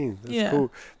 Yeah, I mean, that's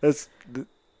cool.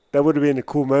 That would have been a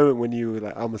cool moment when you were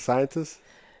like, I'm a scientist.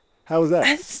 How was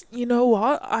that? You know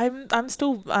what? I'm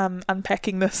still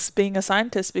unpacking this being a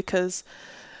scientist, because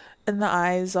in the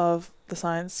eyes of the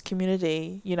science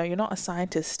community, you know, you're not a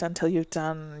scientist until you've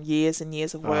done years and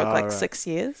years of work, 6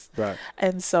 years. Right.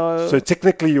 And so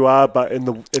technically you are, but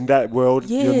in that world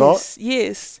you're not.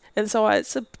 Yes. And so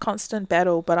it's a constant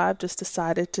battle, but I've just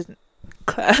decided to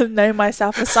name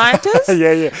myself a scientist.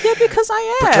 Yeah, because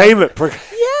I am. Proclaim it.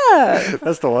 Yeah.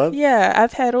 That's the one. Yeah,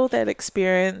 I've had all that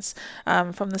experience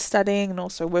from the studying and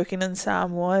also working in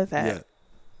Samoa.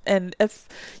 And if,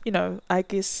 you know, I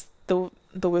guess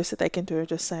the worst that they can do is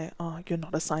just say, "Oh, you're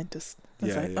not a scientist."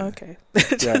 It's okay.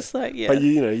 Just like, But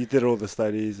you did all the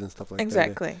studies and stuff like that.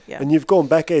 Exactly, yeah. And you've gone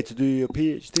back to do your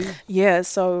PhD? Yeah,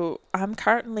 so I'm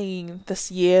currently,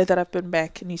 this year that I've been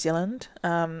back in New Zealand,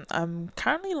 I'm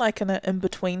currently like in an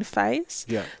in-between phase.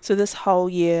 Yeah. So this whole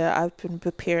year I've been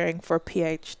preparing for a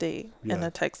PhD, and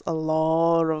it takes a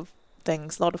lot of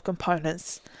things, a lot of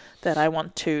components that I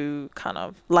want to kind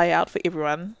of lay out for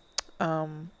everyone.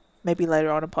 Maybe later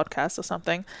on a podcast or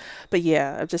something. But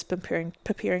yeah, I've just been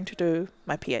preparing to do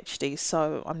my PhD.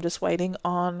 So I'm just waiting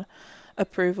on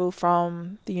approval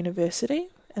from the university.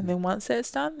 And then once that's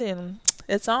done, then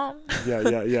it's on.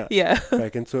 Yeah.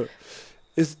 Back into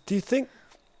it. Do you think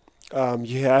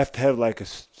you have to have like a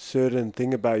certain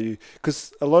thing about you?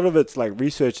 Because a lot of it's like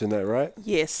research and that, right?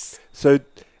 Yes. So,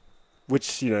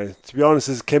 which, you know, to be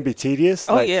honest, can be tedious.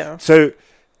 Oh, yeah. So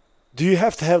do you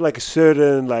have to have like a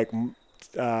certain like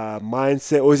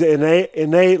mindset, or is it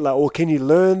innate, like, or can you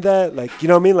learn that, like, you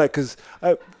know what I mean, like, because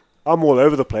I'm all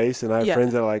over the place and I have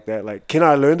friends that are like that, like, can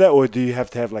I learn that, or do you have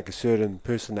to have like a certain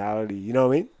personality, you know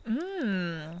what I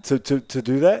mean, to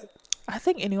do that? I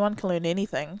think anyone can learn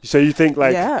anything. So you think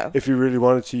like if you really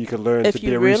wanted to, you could learn to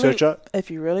be a researcher? If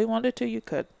you really wanted to, you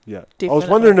could. Yeah. Definitely. I was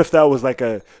wondering if that was like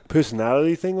a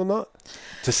personality thing or not,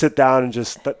 to sit down and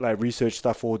just like research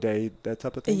stuff all day, that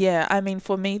type of thing. Yeah, I mean,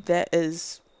 for me that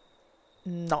is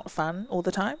not fun all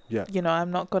the time. Yeah. You know, I'm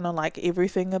not going to like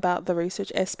everything about the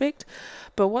research aspect.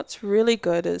 But what's really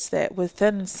good is that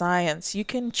within science, you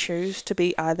can choose to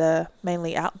be either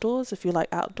mainly outdoors, if you like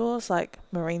outdoors, like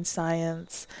marine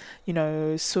science, you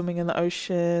know, swimming in the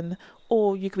ocean,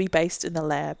 or you could be based in the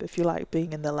lab if you like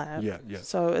being in the lab. Yeah.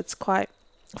 So it's quite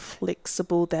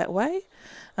flexible that way.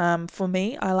 For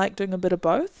me, I like doing a bit of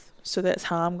both. So that's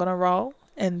how I'm going to roll.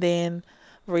 And then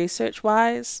research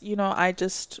wise, you know, I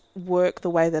just work the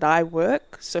way that I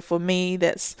work. So for me,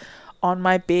 that's on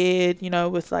my bed, you know,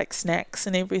 with like snacks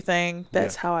and everything.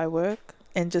 That's how I work,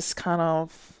 and just kind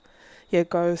of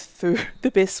go through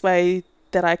the best way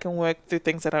that I can work through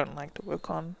things I don't like to work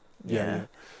on. And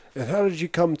how did you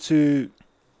come to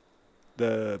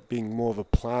the being more of a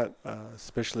plant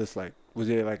specialist? Like, was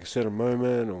there like a certain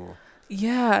moment, or?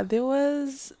 Yeah, there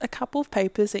was a couple of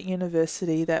papers at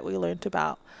university that we learnt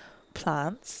about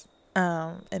plants,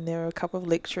 and there were a couple of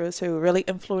lecturers who were really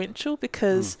influential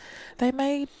because they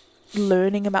made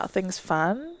learning about things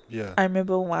fun. I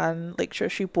remember one lecturer,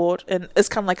 she bought, and it's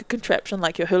kind of like a contraption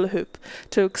like your hula hoop,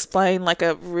 to explain like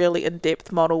a really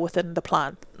in-depth model within the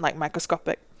plant, like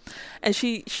microscopic, and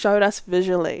she showed us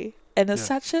visually, And it's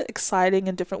such an exciting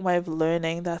and different way of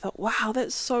learning that I thought, wow,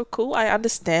 that's so cool. I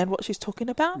understand what she's talking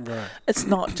about. Right. It's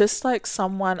not just like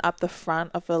someone up the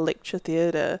front of a lecture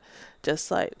theatre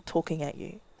just like talking at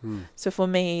you. So for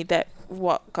me, that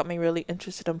what got me really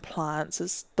interested in plants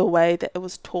is the way that it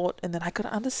was taught, and then I could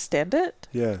understand it.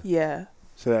 Yeah. Yeah.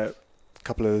 So that a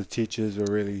couple of the teachers were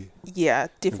really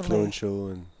Definitely. influential.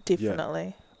 And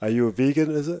Definitely. Are you a vegan,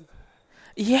 is it?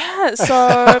 Yeah, so...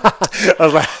 I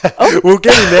was like, we'll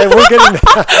get in there,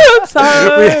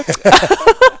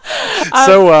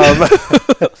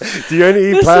 do you only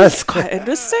eat this plants? This is quite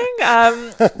interesting.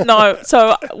 No,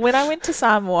 so when I went to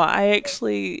Samoa, I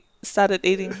actually started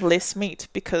eating less meat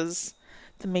because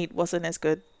the meat wasn't as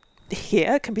good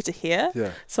here compared to here.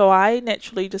 Yeah. So I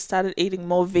naturally just started eating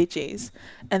more veggies.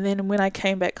 And then when I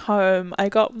came back home, I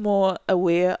got more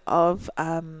aware of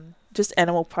just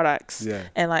animal products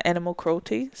and like animal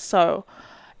cruelty. So,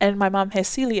 and my mum has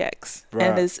celiacs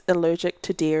and is allergic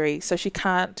to dairy, so she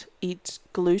can't eat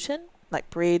gluten like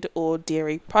bread or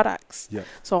dairy products. Yeah.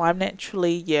 So I'm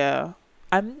naturally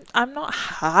I'm not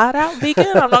hard out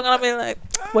vegan. I'm not gonna be like,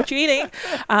 what you eating?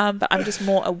 But I'm just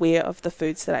more aware of the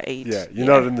foods that I eat. Yeah, you're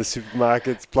not in the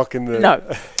supermarkets blocking the... No.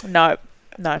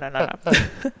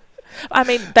 I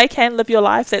mean, they can live your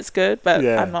life. That's good, but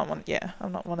I'm not one. Yeah,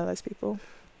 I'm not one of those people.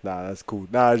 Nah, that's cool.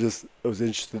 I was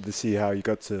interested to see how you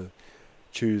got to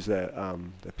choose that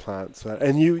the plants.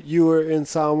 And you were in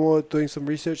Samoa doing some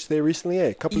research there recently,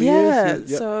 a couple of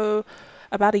years? Yeah, so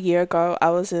about a year ago, I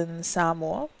was in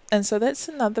Samoa. And so that's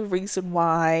another reason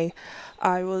why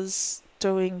I was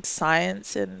doing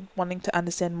science and wanting to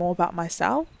understand more about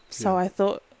myself. So I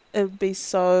thought it would be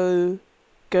so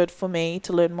good for me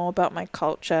to learn more about my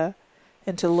culture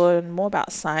and to learn more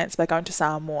about science by going to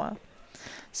Samoa.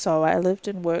 So I lived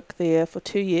and worked there for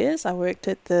 2 years. I worked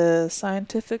at the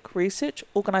Scientific Research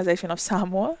Organisation of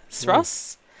Samoa,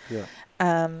 SROS. Yeah.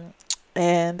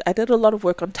 And I did a lot of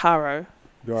work on taro.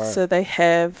 Right. So they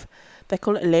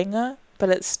call it lenga, but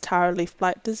it's taro leaf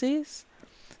blight disease.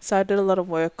 So I did a lot of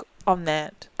work on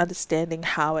that, understanding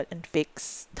how it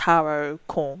infects taro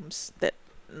corms,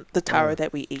 the taro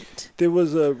that we eat. There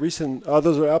was a recent, there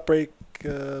was an outbreak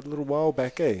a little while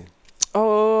back, eh?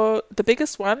 Oh, the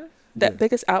biggest one,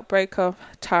 biggest outbreak of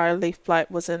taro leaf blight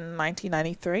was in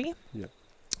 1993. Yeah.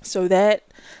 So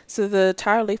the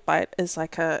taro leaf blight is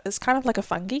it's kind of like a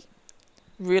fungi,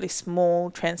 really small,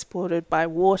 transported by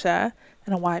water,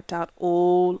 and it wiped out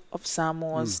all of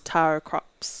Samoa's taro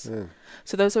crops. Yeah.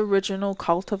 So those original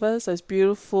cultivars, those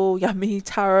beautiful, yummy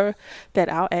taro that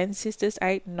our ancestors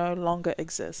ate, no longer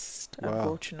exist,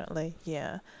 unfortunately.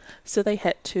 Yeah. So they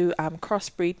had to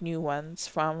crossbreed new ones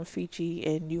from Fiji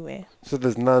and Niue. So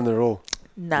there's none at all?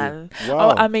 None. Yeah.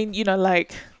 Wow. Oh, I mean,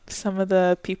 some of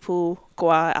the people go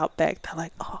out back, they're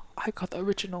like, oh, I got the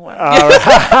original one.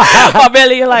 But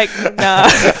really, you're like, nah.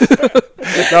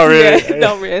 Not really. Yeah,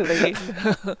 not really.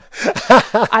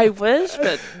 I wish,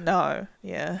 but no.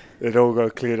 Yeah. It all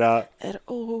got cleared out.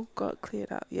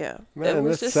 Yeah. Man,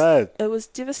 that's sad. It was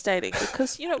devastating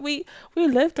because, we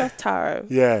lived off taro.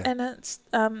 Yeah. And it's,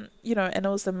 and it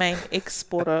was the main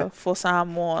exporter for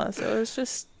Samoa. So it was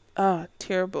just,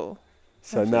 terrible.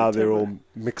 So now they're all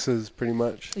mixes pretty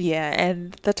much? Yeah,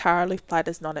 and the taro leaf blight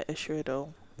is not an issue at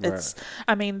all. It's,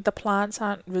 the plants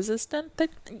aren't resistant.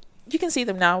 You can see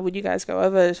them now when you guys go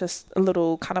over. It's just a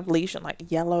little kind of lesion, like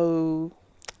yellow,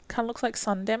 kind of looks like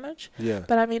sun damage. Yeah.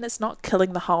 But it's not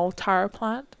killing the whole taro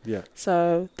plant. Yeah.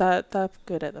 So they're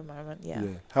good at the moment. Yeah.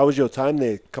 How was your time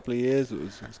there? A couple of years. It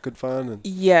was good fun.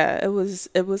 Yeah, it was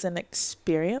an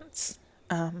experience.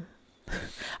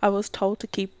 I was told to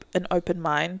keep an open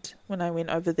mind when I went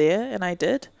over there, and I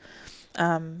did.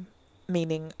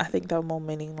 Meaning, I think they were more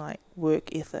meaning like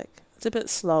work ethic. It's a bit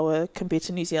slower compared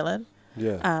to New Zealand.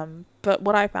 Yeah. But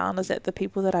what I found is that the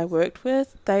people that I worked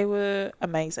with, they were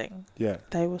amazing. Yeah.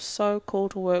 They were so cool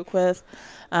to work with.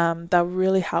 They were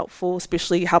really helpful,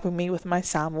 especially helping me with my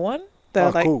Samoan.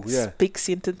 They speak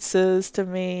sentences to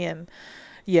me, and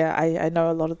I know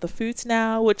a lot of the foods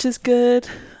now, which is good.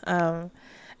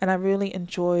 And I really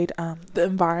enjoyed the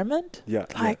environment. Yeah.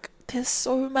 There's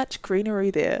so much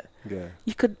greenery there. Yeah.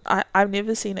 I've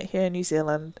never seen it here in New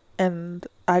Zealand. And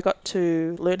I got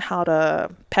to learn how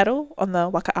to paddle on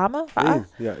the Wakaama.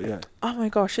 Yeah. Oh my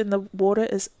gosh, and the water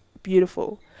is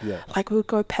beautiful. Yeah. We would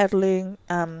go paddling,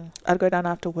 I'd go down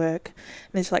after work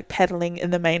and it's paddling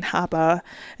in the main harbour,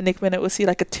 and next minute we'll see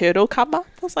a turtle come up.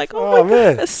 I was like, oh my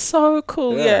god, it's so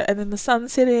cool. Yeah. And then the sun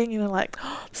setting,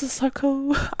 oh, this is so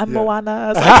cool. I'm Moana. I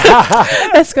was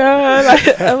like, let's go.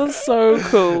 It was so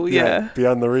cool. Yeah.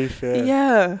 Beyond the reef. Yeah.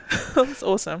 Yeah. It was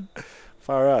awesome.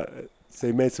 Far out. So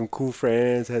you made some cool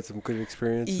friends, had some good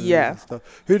experiences Yeah. and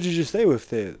stuff. Who did you stay with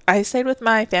there? I stayed with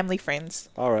my family friends.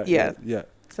 All right. Yeah. Yeah.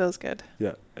 So it was good.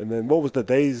 Yeah. And then what was the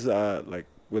days like?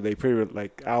 Were they pretty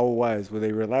like hour-wise? Were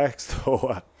they relaxed or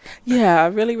what? Yeah,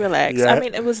 really relaxed. Yeah. I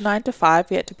mean, it was 9 to 5.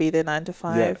 We had to be there 9 to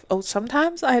 5. Yeah. Oh,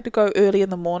 sometimes I had to go early in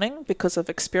the morning because of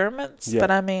experiments. Yeah.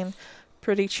 But I mean,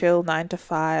 pretty chill 9 to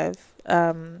 5.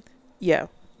 Yeah,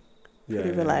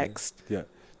 pretty relaxed. Yeah.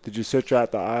 Did you search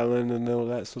out the island and all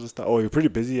that sort of stuff? Oh, you're pretty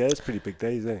busy. Yeah, it's pretty big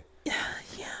days, eh? Yeah,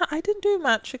 I didn't do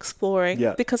much exploring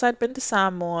Yeah. because I'd been to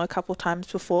Samoa a couple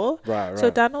times before. Right. So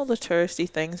I'd done all the touristy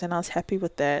things and I was happy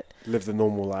with that. Live the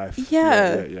normal life.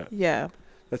 Yeah. Yeah.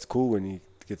 That's cool when you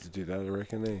get to do that, I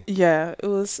reckon, eh? Yeah, it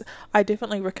was. I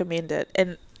definitely recommend it.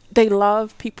 And they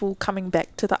love people coming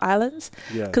back to the islands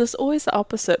Yeah. because it's always the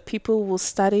opposite. People will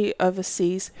study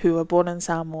overseas who are born in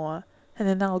Samoa and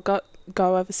then they'll go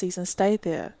overseas and stay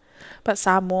there. But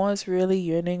Samoa is really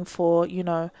yearning for,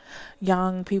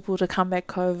 young people to come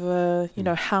back over,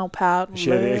 help out,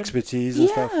 Share learn. their expertise and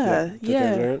stuff. Yeah, That they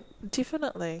learn.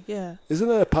 Definitely, yeah. Isn't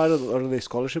that a part of a lot of their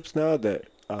scholarships now that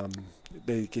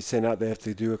they get sent out? They have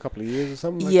to do a couple of years or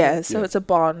something. Like Yeah, that? so it's a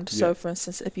bond. Yeah. So, for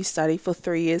instance, if you study for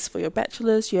 3 years for your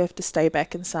bachelor's, you have to stay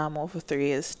back in Samoa for 3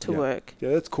 years to Yeah. work. Yeah,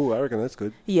 that's cool. I reckon that's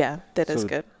good. Yeah, that is So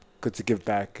good. Good to give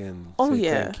back and Oh, say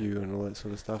yeah. thank you and all that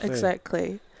sort of stuff.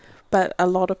 Exactly. But a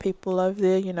lot of people over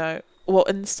there,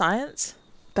 in science,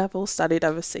 they've all studied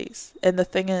overseas. And the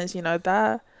thing is,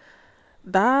 they're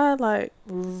like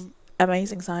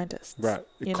amazing scientists. Right.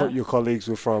 You know? Your colleagues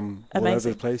were from all over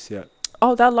Amazing. the place. Yeah.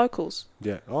 Oh, they're locals.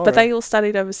 Yeah. All But right. they all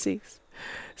studied overseas.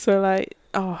 So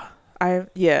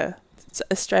it's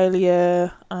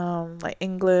Australia, like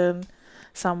England,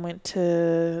 some went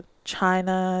to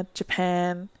China,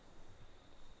 Japan.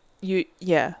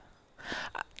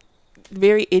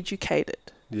 Very educated.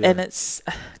 Yeah. And it's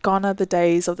gone are the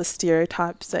days of the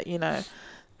stereotypes that,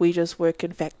 we just work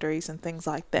in factories and things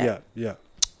like that. Yeah. Yeah.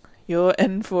 You're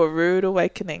in for a rude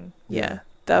awakening. Yeah. Yeah.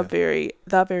 They're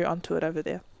Yeah. very onto it over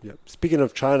there. Yeah. Speaking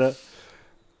of China,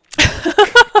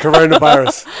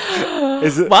 coronavirus.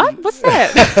 Is it? What? What's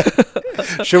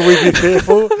that? Should we be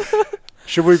fearful?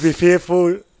 Should we be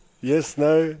fearful? Yes.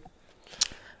 No.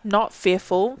 Not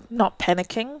fearful, not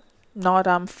panicking, not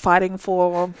fighting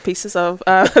for pieces of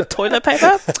toilet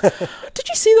paper. Did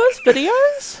you see those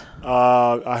videos?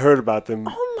 I heard about them.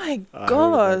 Oh my I heard about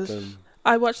gosh. them.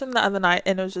 I watched them the other night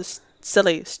and it was just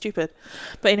silly, stupid.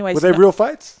 But anyways, Were they real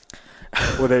fights?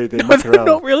 Or they no, muck they're around?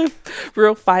 not really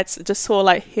real fights. I just saw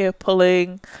like hair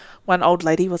pulling. One old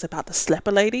lady was about to slap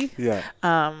a lady. Yeah.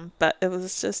 But it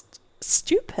was just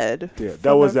stupid. Yeah. for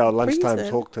That was no our lunchtime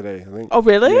reason. talk today, I think. Oh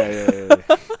really? Yeah.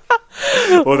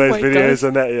 All those my videos gosh.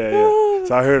 and that, yeah.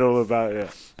 So I heard all about it,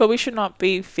 But we should not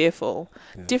be fearful.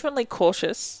 Yeah. Definitely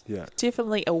cautious. yeah.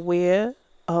 Definitely aware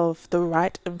of the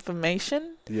right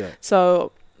information. Yeah.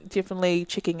 So definitely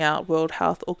checking out World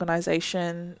Health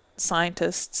Organization,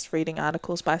 scientists, reading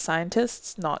articles by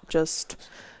scientists, not just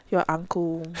your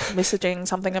uncle messaging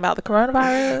something about the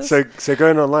coronavirus. So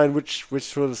going online, which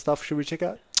sort of stuff should we check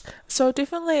out? So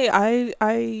definitely I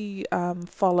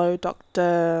follow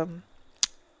Dr.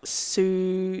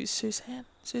 Suzanne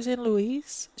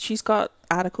Louise. She's got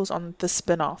articles on the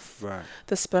spin-off. Right.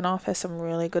 The spin-off has some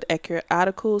really good accurate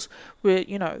articles where,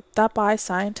 they're by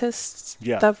scientists.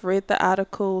 Yeah. They've read the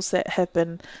articles that have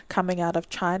been coming out of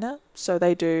China. So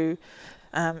they do,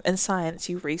 in science,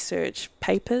 you research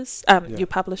papers, you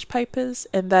publish papers,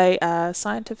 and they are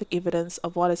scientific evidence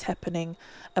of what is happening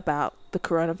about the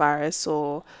coronavirus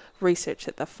or research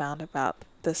that they've found about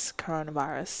this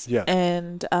coronavirus. Yeah.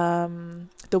 And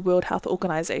the World Health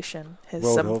Organization has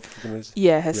World some Health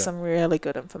Organization. has Yeah. some really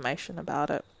good information about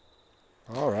it.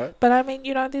 All right. But I mean,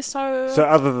 there's so So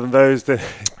other than those, then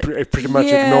pretty much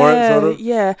ignore it, sort of.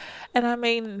 Yeah, and I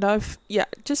mean,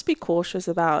 just be cautious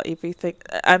about everything.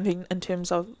 I mean, in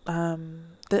terms of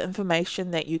the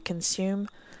information that you consume,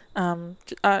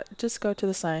 just go to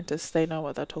the scientists. They know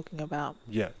what they're talking about.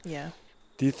 Yeah. Yeah.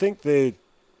 Do you think they're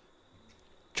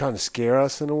trying to scare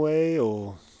us in a way,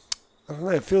 or I don't know?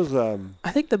 It feels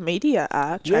I think the media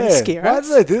are trying to scare Why us.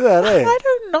 do they do that? Eh? I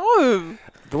don't know.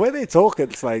 The way they talk,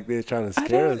 it's like they're trying to I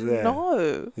scare us. don't Yeah.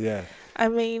 know. Yeah. I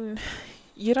mean,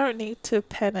 you don't need to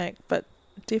panic, but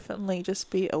definitely just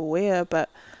be aware. But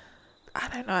I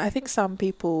don't know. I think some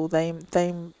people they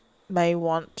may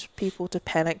want people to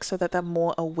panic so that they're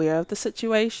more aware of the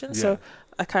situation. So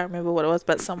I can't remember what it was,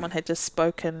 but someone had just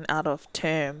spoken out of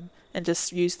term and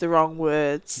just used the wrong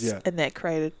words, and that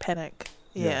created panic.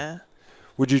 Yeah.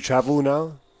 Would you travel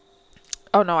now?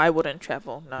 Oh no, I wouldn't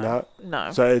travel. No.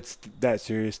 So it's that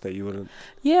serious that you wouldn't?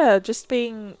 Yeah, just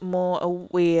being more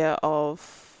aware of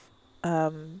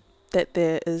that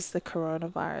there is the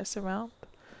coronavirus around,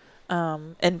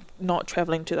 and not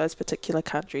traveling to those particular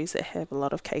countries that have a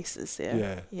lot of cases there.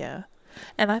 Yeah. Yeah.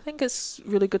 And I think it's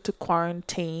really good to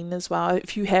quarantine as well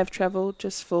if you have travelled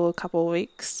just for a couple of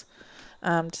weeks,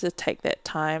 to take that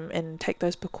time and take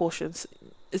those precautions.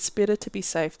 It's better to be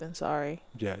safe than sorry.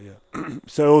 Yeah.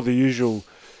 So all the usual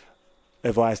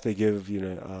advice they give,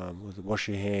 was it wash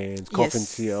your hands, cough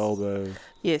into your elbow,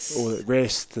 Yes. or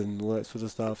rest and all that sort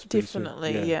of stuff.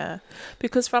 Definitely, yeah.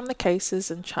 Because from the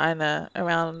cases in China,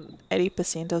 around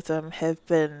 80% of them have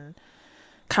been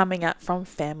coming up from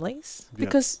families. Yeah.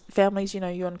 Because families, you're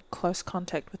in close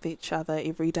contact with each other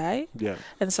every day. Yeah.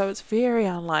 And so it's very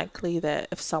unlikely that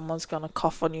if someone's going to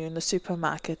cough on you in the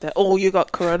supermarket that, oh, you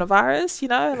got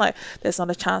coronavirus, like there's not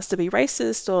a chance to be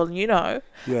racist or,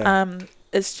 Yeah.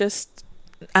 It's just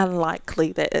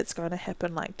unlikely that it's going to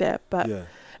happen like that. But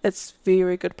it's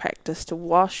very good practice to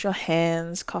wash your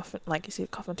hands, cough, like you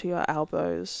said, cough into your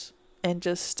elbows, and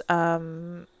just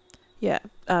quarantine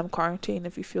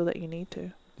if you feel that you need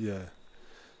to. Yeah.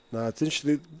 No, it's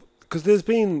interesting because there's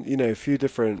been, a few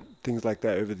different things like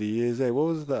that over the years. What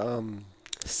was the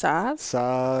SARS?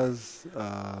 SARS.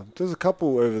 There's a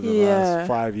couple over the last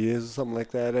 5 years or something like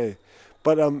that.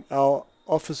 But our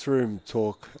office room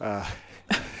talk,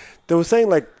 they were saying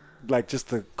like just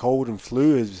the cold and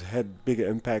flu has had bigger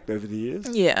impact over the years.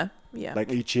 Yeah.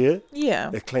 Like each year.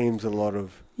 Yeah. It claims a lot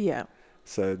of. Yeah.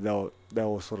 So they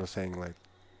were sort of saying like,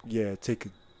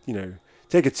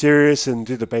 take it serious and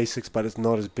do the basics, but it's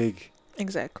not as big.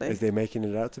 Exactly. As they're making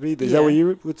it out to be. Is that what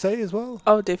you would say as well?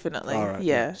 Oh, definitely. All right,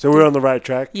 yeah. So we're on the right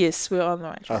track? Yes, we're on the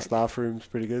right track. Our staff room's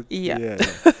pretty good? Yeah.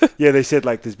 Yeah, they said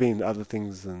like there's been other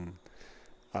things and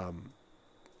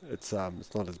it's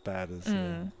not as bad as...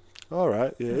 all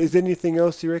right, yeah. Is there anything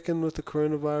else you reckon with the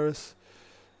coronavirus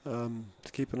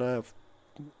to keep an eye out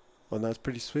on? That's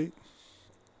pretty sweet.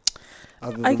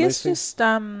 I guess just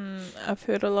I've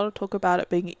heard a lot of talk about it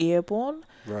being airborne.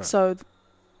 Right. So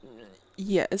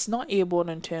it's not airborne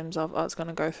in terms of it's going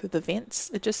to go through the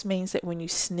vents. It just means that when you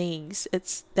sneeze,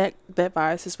 it's that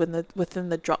virus is within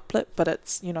the droplet, but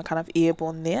it's kind of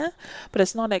airborne there. But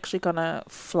it's not actually going to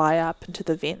fly up into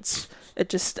the vents. It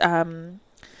just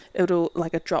it'll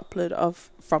like a droplet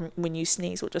from when you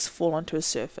sneeze will just fall onto a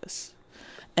surface.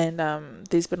 And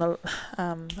there's been I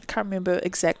can't remember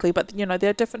exactly, but there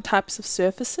are different types of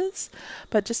surfaces,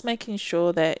 but just making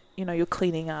sure that you're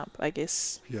cleaning up, I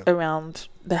guess, around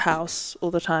the house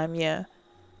all the time. Yeah.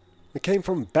 It came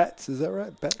from bats, is that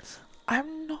right? Bats?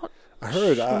 I'm not. I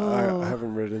heard. Sure. I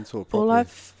haven't read into it properly. All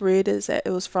I've read is that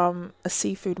it was from a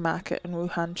seafood market in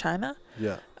Wuhan, China.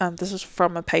 Yeah. This is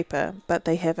from a paper, but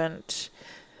they haven't.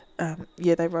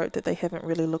 They wrote that they haven't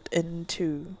really looked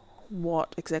into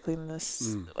what exactly in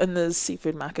the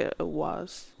seafood market it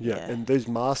was. Yeah, and those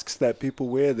masks that people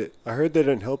wear, that I heard they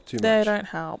don't help too much. They don't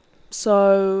help.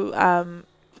 So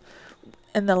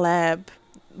in the lab,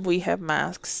 we have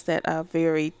masks that are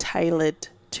very tailored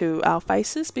to our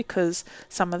faces because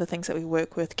some of the things that we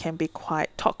work with can be quite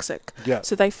toxic. Yeah.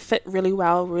 So they fit really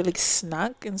well, really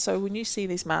snug. And so when you see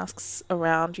these masks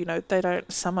around,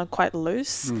 some are quite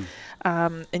loose.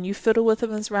 And you fiddle with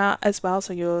them as well.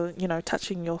 So you're,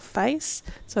 touching your face.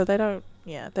 So they don't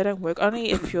work.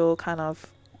 Only if you're kind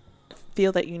of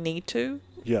feel that you need to.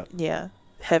 Yeah. Yeah.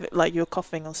 Have it like you're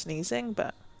coughing or sneezing,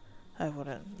 but I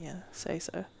wouldn't, say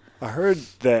so. I heard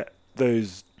that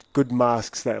those good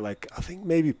masks that I think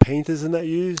maybe painters and that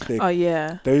use.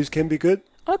 Those can be good.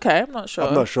 Okay, I'm not sure.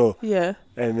 I'm not sure. Yeah.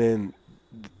 And then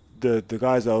the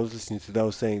guys I was listening to, they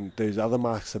were saying those other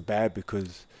masks are bad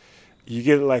because you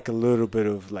get a little bit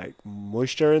of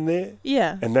moisture in there.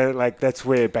 Yeah. And then that's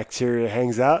where bacteria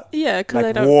hangs out. Yeah, because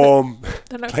they don't warm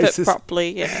they don't places. fit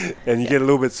properly. Yeah. And you get a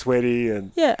little bit sweaty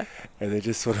and and they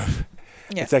just sort of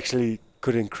it's actually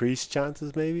could increase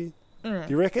chances maybe. Do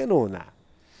you reckon or not?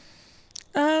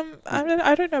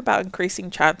 I don't know about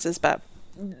increasing chances, but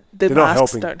the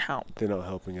masks don't help. They're not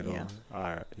helping at all. All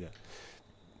right, yeah.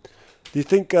 Do you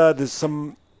think there's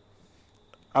some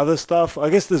other stuff? I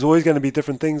guess there's always going to be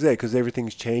different things there because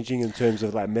everything's changing in terms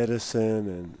of medicine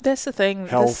and that's the thing,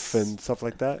 health and stuff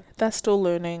like that. They're still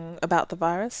learning about the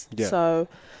virus. Yeah. So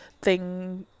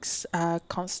things are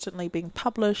constantly being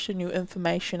published and new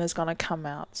information is going to come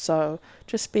out. So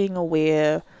just being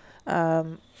aware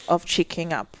of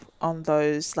checking up on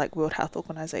those World Health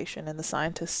Organization and the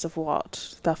scientists of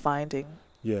what they're finding.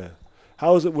 Yeah.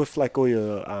 How is it with all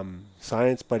your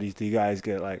science buddies? Do you guys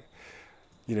get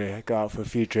go out for a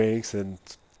few drinks and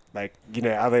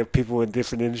other people in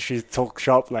different industries talk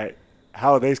shop?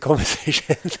 How are those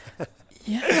conversations?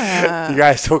 Yeah. Do you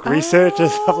guys talk research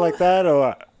and stuff like that or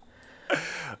what?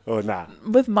 Or nah?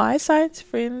 With my science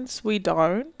friends, we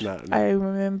don't. Nah. I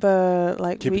remember,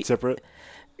 like, Keep it separate.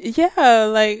 Yeah,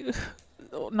 like,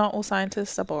 not all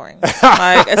scientists are boring.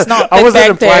 Like, it's not I Big wasn't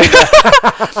Bang implying Theory.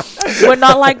 that. We're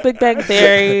not like Big Bang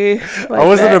Theory. Like I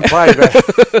wasn't that. implying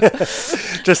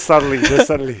that. Just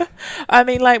subtly. I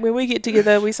mean, like, when we get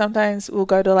together, we sometimes will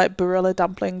go to, like, Barilla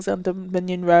Dumplings on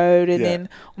Dominion Road, and then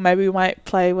maybe we might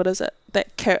play, what is it?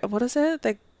 That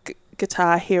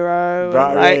Guitar Hero,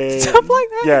 Right, like, yeah. stuff like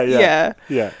that.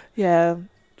 Yeah.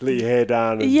 Let your hair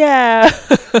down. And Yeah.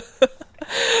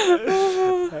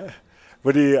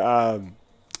 what do you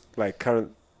like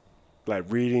current like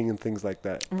reading and things like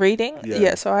that? Reading?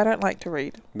 Yeah, so I don't like to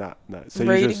read. No. So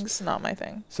reading's not my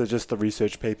thing. So just the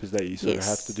research papers that you sort of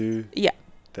have to do? Yeah.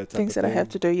 That Things that I have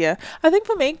to do, yeah. I think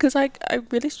for me, because I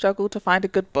really struggle to find a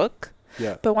good book.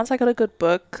 Yeah. But once I got a good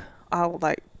book, I'll,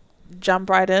 like, jump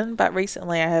right in. But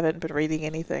recently I haven't been reading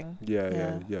anything.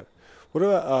 Yeah. What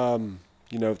about,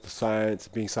 the science,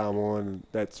 being someone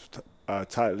that's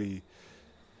tightly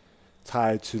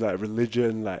tied to, like,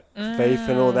 religion, like, faith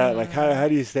and all that? Like, how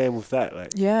do you stand with that?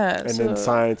 Like, yeah. And then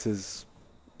science is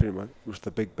pretty much with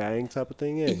the Big Bang type of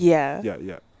thing, Yeah.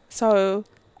 Yeah. So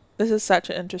this is such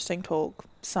an interesting talk,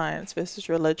 science versus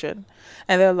religion.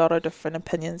 And there are a lot of different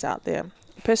opinions out there.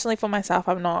 Personally, for myself,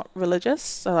 I'm not religious,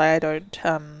 so I don't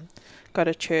go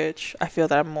to church. I feel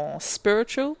that I'm more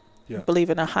spiritual, believe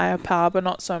in a higher power, but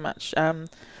not so much.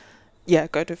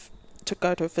 Go to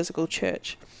a physical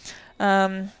church.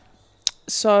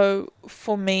 So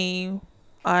for me,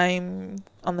 I'm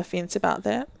on the fence about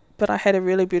that. But I had a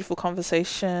really beautiful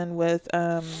conversation with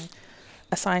a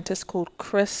scientist called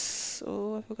Chris.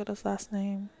 Oh, I forgot his last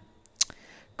name.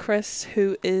 Chris,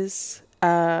 who is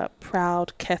a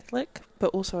proud Catholic, but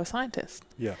also a scientist.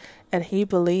 Yeah. And he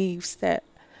believes that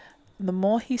the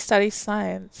more he studies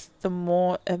science, the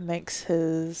more it makes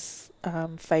his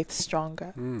faith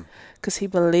stronger. Because he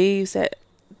believes that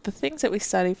the things that we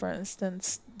study, for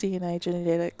instance, DNA,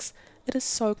 genetics, it is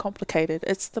so complicated.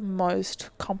 It's the most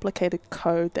complicated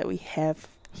code that we have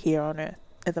here on Earth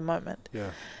at the moment.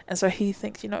 Yeah. And so he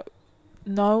thinks,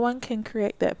 no one can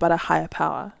create that but a higher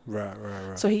power. Right.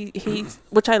 So he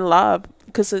which I love,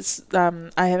 because it's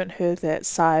I haven't heard that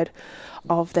side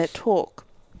of that talk.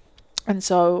 And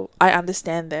so I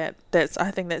understand that. I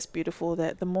think that's beautiful,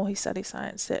 that the more he studies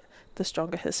science, that the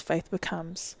stronger his faith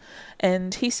becomes.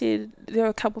 And he said there are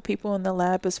a couple people in the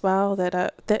lab as well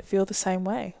that feel the same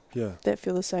way. Yeah. That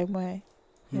feel the same way.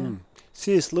 Yeah.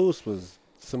 C.S. Lewis was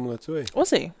similar to him.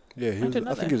 Was he? Yeah,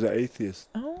 I think he was an atheist.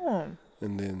 Oh.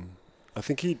 And then I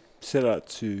think he set out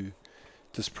to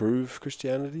disprove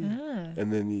Christianity,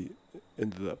 and then he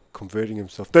ended up converting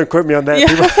himself. Don't quote me on that,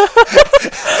 people.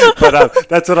 But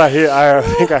that's what I hear. I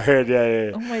think I heard.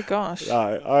 Yeah. Oh my gosh.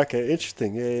 Okay,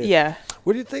 interesting. Yeah. Yeah.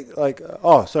 What do you think? Like,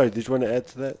 sorry. Did you want to add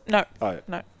to that? No.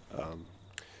 No.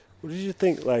 What did you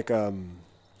think? Like,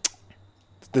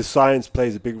 the science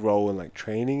plays a big role in like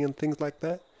training and things like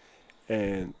that,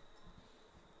 and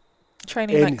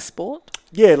training like sport.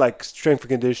 Yeah, like strength and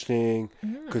conditioning,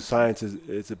 because science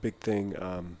is a big thing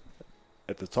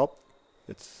at the top.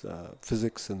 It's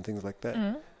physics and things like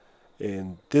that.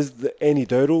 And there's the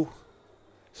anecdotal.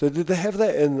 So did they have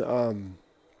that in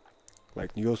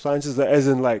like neurosciences? As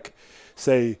in, like,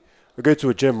 say, I go to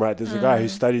a gym, right? There's a guy who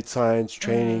studied science,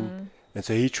 training, and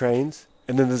so he trains.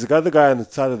 And then there's another guy on the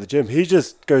side of the gym. He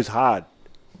just goes hard,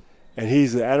 and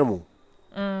he's an animal.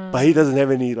 But he doesn't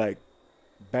have any, like,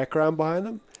 background behind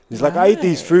him. He's like, I eat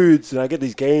these foods and I get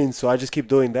these gains, so I just keep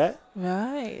doing that.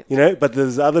 Right. But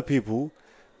there's other people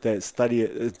that study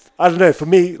it. I don't know, for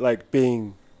me, like,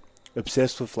 being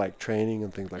obsessed with, like, training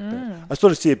and things like that, I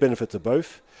sort of see a benefit to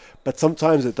both, but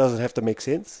sometimes it doesn't have to make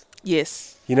sense.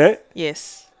 Yes.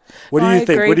 Yes. What do you think?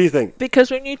 Agree. What do you think?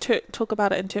 Because when you talk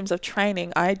about it in terms of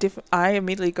training, I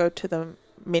immediately go to the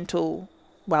mental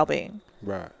well-being.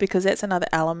 Right. Because that's another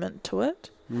element to it.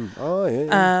 Oh,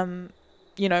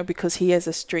 yeah. Because he has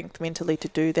a strength mentally to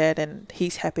do that, and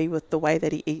he's happy with the way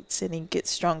that he eats, and he gets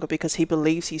stronger because he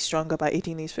believes he's stronger by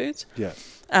eating these foods. Yeah.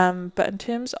 But in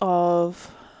terms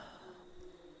of,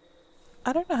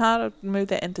 I don't know how to move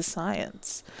that into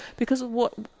science, because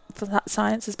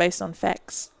science is based on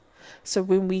facts. So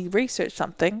when we research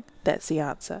something, that's the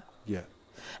answer. Yeah.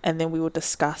 And then we will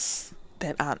discuss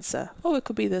that answer. Oh, it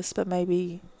could be this, but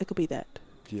maybe it could be that.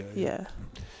 Yeah.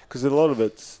 Because a lot of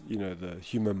it's, the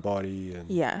human body and...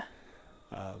 Yeah.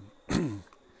 I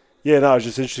was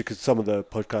just interested because some of the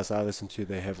podcasts I listen to,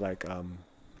 they have, like,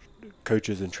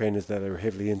 coaches and trainers that are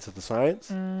heavily into the science.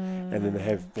 And then they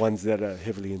have ones that are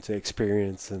heavily into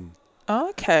experience and...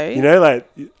 Okay. Like,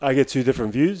 I get two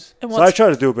different views. And so I try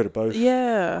to do a bit of both.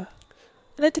 Yeah.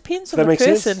 And it depends Does on that the make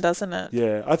person, sense? doesn't it?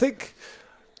 Yeah, I think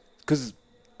because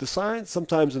the science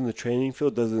sometimes in the training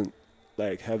field doesn't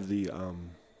like have the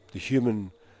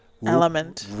human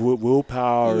Element.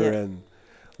 willpower, Yeah. and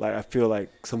like I feel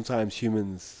like sometimes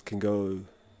humans can go,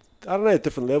 I don't know, at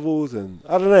different levels, and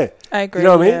I don't know, I agree. you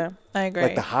know what I mean? Yeah, I agree.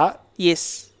 Like the heart,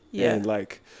 Yes. Yeah. and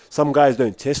like some guys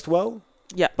don't test well,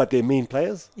 Yeah. but they're mean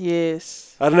players.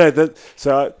 Yes. I don't know that.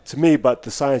 So to me, but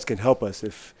the science can help us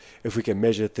if we can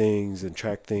measure things and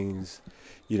track things,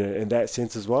 you know, in that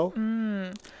sense as well.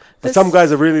 But some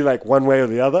guys are really like one way or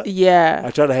the other. Yeah.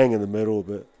 I try to hang in the middle,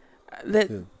 but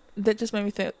That just made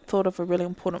me thought of a really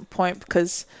important point,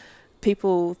 because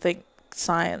people think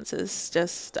science is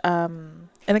just an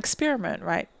experiment,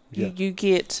 right? Yeah.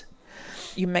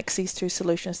 You mix these two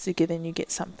solutions together and you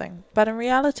get something. But in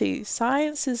reality,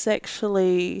 science is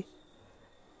actually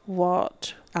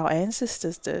what our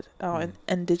ancestors did, our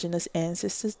indigenous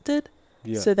ancestors did.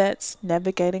 yeah. So that's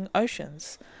navigating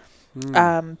oceans,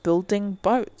 building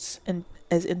boats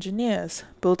as engineers,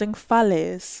 building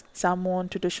fales, Samoan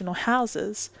traditional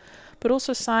houses. But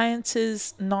also science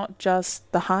is not just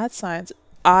the hard science.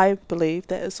 I believe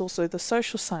that is also the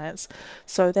social science.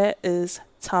 So that is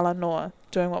Talanoa,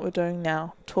 doing what we're doing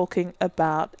now, talking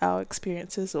about our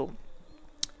experiences,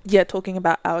 talking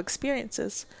about our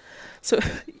experiences. So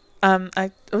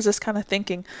I was just kind of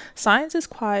thinking, science is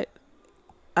quite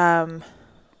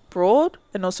broad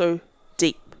and also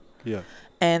deep. Yeah.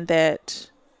 And that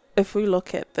if we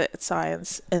look at the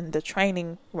science in the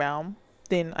training realm,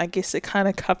 then I guess it kind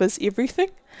of covers everything.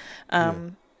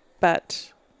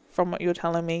 But from what you're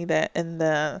telling me, that in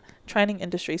the training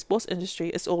industry, sports industry,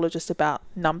 it's all just about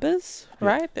numbers,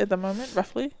 right? At the moment,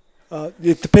 roughly.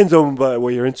 It depends on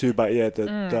what you're into, but yeah,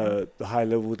 the high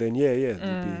level, then it'd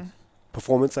be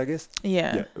performance, I guess.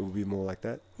 Yeah. Yeah, it would be more like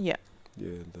that. Yeah.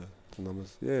 Yeah, the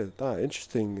numbers. Yeah,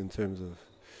 interesting in terms of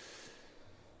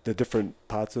the different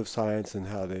parts of science and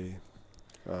how they,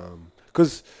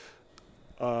 because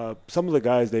some of the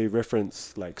guys, they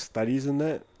reference like studies in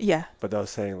that. Yeah. But they were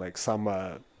saying like some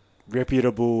are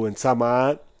reputable and some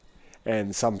aren't,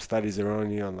 and some studies are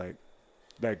only on like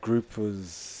that group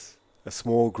was a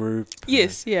small group.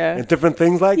 Yes, yeah. And different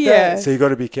things like that. So you got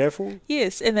to be careful.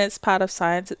 Yes, and that's part of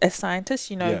science. As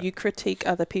scientists, you critique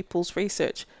other people's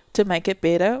research to make it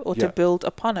better or to build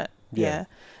upon it. Yeah.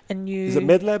 And Is it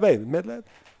MedLab, MedLab?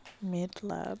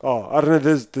 MedLab. Oh, I don't know.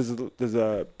 There's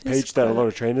a page that a lot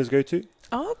of trainers go to.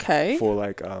 Oh, okay. For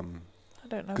like I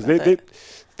don't know. Because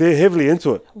they're heavily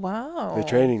into it. Wow. They're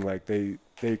training, like they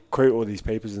quote all these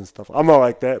papers and stuff. I'm not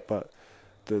like that, but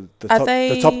the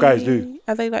top guys do.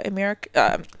 Are they like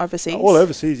overseas? All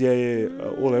overseas, yeah,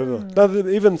 all over. No,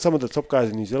 even some of the top guys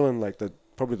in New Zealand, like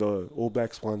probably the All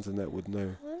Blacks ones, and that would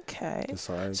know. Okay. The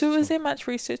science. So is there much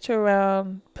research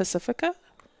around Pacifica?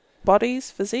 Bodies,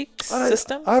 physics,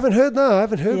 system? I haven't heard much.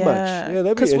 Yeah,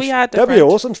 because we are different. That'd be an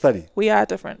awesome study. We are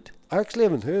different. I actually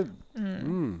haven't heard.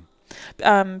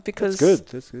 Because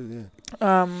that's good,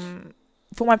 yeah.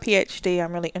 For my PhD,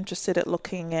 I'm really interested at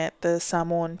looking at the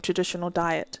Samoan traditional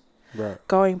diet. Right.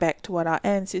 Going back to what our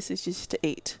ancestors used to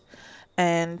eat.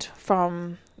 And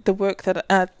from the work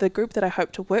that the group that I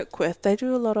hope to work with, they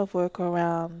do a lot of work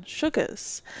around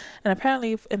sugars. And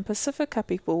apparently in Pacifica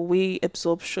people, we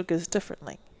absorb sugars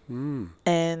differently.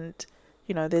 And,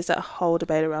 there's that whole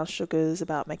debate around sugars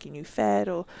about making you fat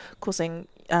or causing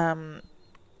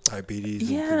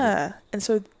diabetes. Yeah. And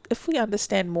so if we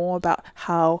understand more about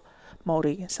how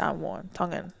Māori, Samoan,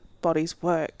 Tongan bodies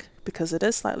work, because it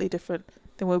is slightly different,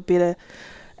 then we're better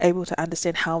able to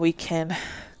understand how we can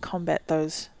combat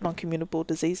those non-communicable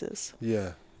diseases.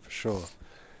 Yeah, for sure.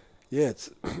 Yeah,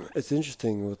 it's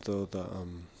interesting with the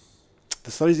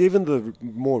studies. Even the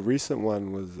more recent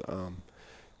one was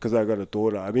because I got a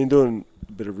daughter. I've been doing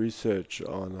a bit of research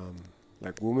on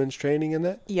like women's training and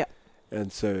that. Yeah.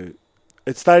 And so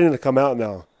it's starting to come out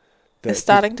now. It's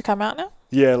starting to come out now?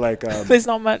 Yeah, like there's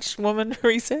not much women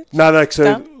research. No, like so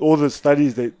done? All the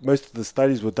studies most of the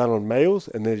studies were done on males,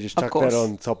 and they just chucked that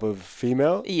on top of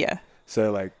female. Yeah.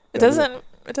 So like it doesn't.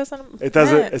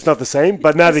 It's not the same.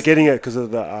 But now they're getting it because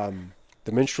of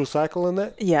the menstrual cycle and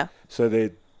that. Yeah. So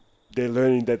they're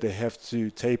learning that they have to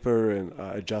taper and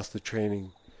adjust the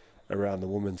training around the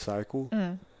woman's cycle.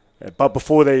 But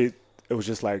before it was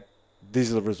just like,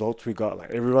 these are the results we got. Like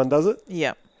everyone does it.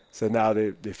 Yeah. So now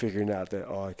they're figuring out that,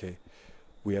 okay,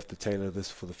 we have to tailor this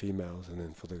for the females and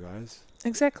then for the guys.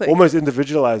 Exactly. Almost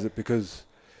individualize it, because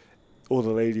all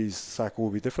the ladies' cycle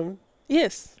will be different.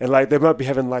 Yes. And like they might be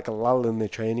having like a lull in their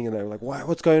training, and they're like,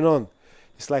 what's going on?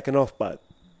 You're slacking off, but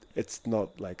it's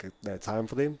not like that time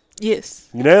for them. Yes.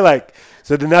 Like,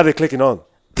 so now they're clicking on.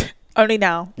 Only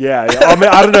now. Yeah. I mean,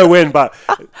 I don't know when, but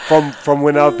from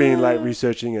when I've been like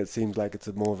researching, it seems like it's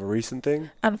more of a recent thing.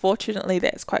 Unfortunately,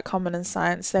 that's quite common in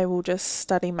science. They will just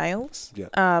study males. Yeah.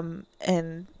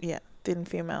 And then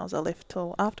females are left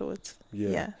till afterwards.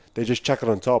 Yeah. They just chuck it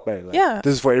on top, eh? Like, Yeah.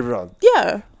 this is for everyone.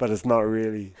 Yeah. But it's not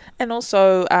really. And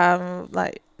also,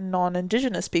 like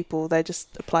non-indigenous people, they just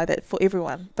apply that for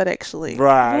everyone, but actually,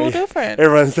 Right. we're all different.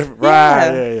 Everyone's different. Right.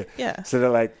 Yeah. Yeah. So they're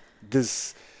like,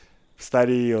 this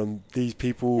study on these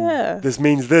people, Yeah. this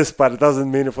means this, but it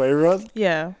doesn't mean it for everyone.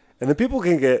 Yeah. And then people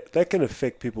that can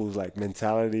affect people's like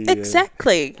mentality.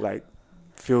 Exactly. And, like,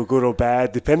 feel good or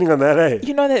bad depending on that, eh?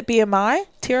 You know that BMI?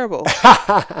 Terrible.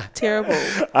 Terrible.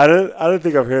 I don't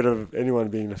think I've heard of anyone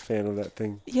being a fan of that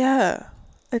thing. Yeah.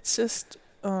 It's just,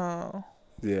 So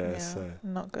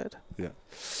not good.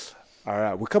 all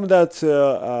right, we're coming down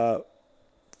to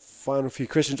final few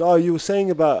questions. Oh, you were saying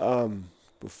about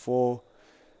before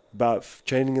about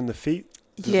training in the feet.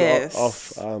 This is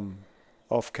Yes.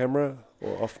 off camera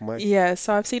or off mic. Yeah,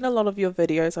 so I've seen a lot of your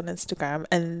videos on Instagram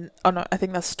and I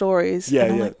think they're stories. Yeah,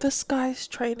 and I'm yeah. like, this guy's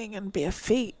training in bare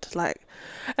feet. Like,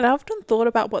 and I often thought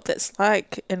about what that's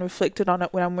like and reflected on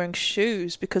it when I'm wearing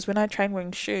shoes, because when I train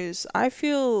wearing shoes, I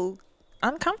feel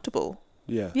uncomfortable.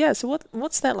 Yeah. Yeah, so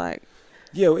what's that like?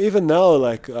 Yeah, well, even now,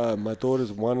 like my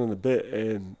daughter's 1 and a bit,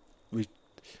 and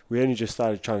we only just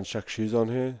started trying to chuck shoes on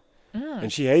her,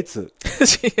 and she hates it.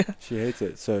 Yeah. She hates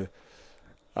it. So,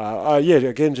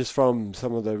 again, just from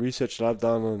some of the research that I've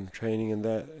done on training and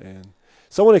that, and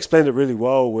someone explained it really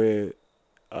well where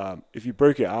if you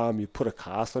broke your arm, you put a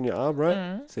cast on your arm,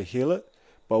 right, to heal it.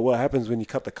 But what happens when you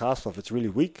cut the cast off, it's really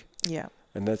weak. Yeah.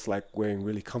 And that's like wearing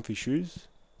really comfy shoes.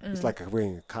 It's like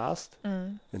wearing a cast.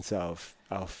 And so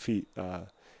our feet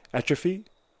atrophy.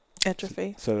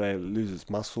 Atrophy. So they lose its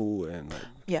muscle and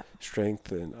Yeah.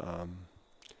 strength, and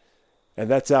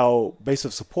that's our base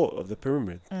of support of the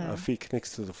pyramid. Our feet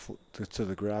connects to the to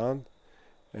the ground,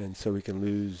 and so we can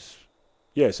lose.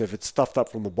 Yeah, so if it's stuffed up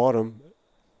from the bottom,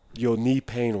 your knee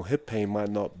pain or hip pain might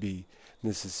not be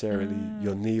necessarily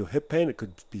your knee or hip pain. It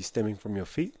could be stemming from your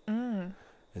feet, and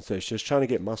so it's just trying to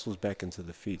get muscles back into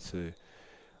the feet. So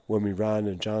when we run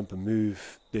and jump and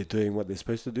move, they're doing what they're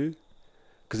supposed to do.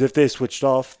 Because if they're switched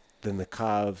off, then the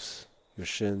calves, your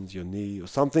shins, your knee, or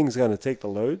something's going to take the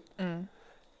load.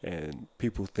 And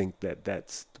people think that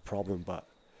that's the problem, but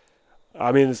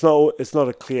I mean, it's not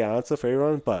a clear answer for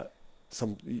everyone. But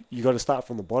you got to start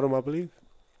from the bottom, I believe.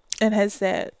 And has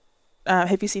that?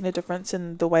 Have you seen a difference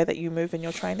in the way that you move in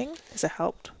your training? Has it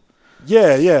helped?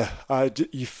 Yeah.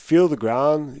 You feel the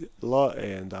ground a lot,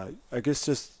 and I guess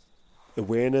just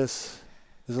awareness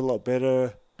is a lot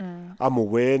better. I'm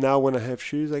aware now when I have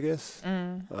shoes, I guess.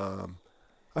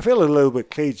 I feel a little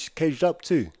bit caged up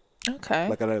too. Okay.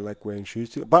 Like I don't like wearing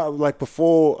shoes too. But like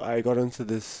before I got into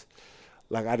this,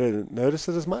 like I didn't notice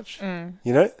it as much,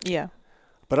 you know? Yeah.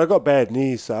 But I got bad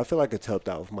knees, so I feel like it's helped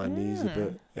out with my knees a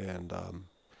bit. And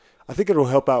I think it'll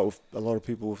help out with a lot of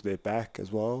people with their back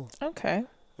as well. Okay.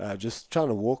 Just trying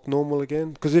to walk normal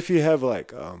again. Because if you have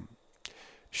like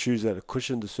shoes that are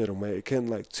cushioned a certain way, it can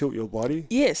like tilt your body.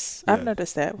 Yes, Yeah. I've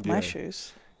noticed that with my Yeah.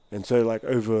 shoes. And so like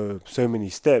over so many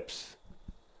steps,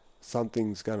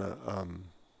 something's gonna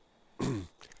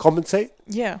compensate,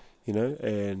 Yeah. you know,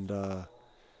 and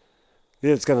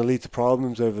it's gonna lead to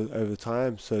problems over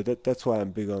time. So that's why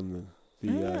I'm big on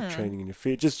the training in your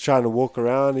feet. Just trying to walk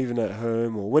around even at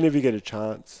home or whenever you get a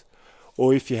chance.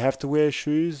 Or if you have to wear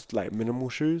shoes, like minimal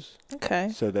shoes, Okay.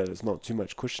 so that it's not too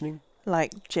much cushioning.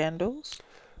 Like jandals.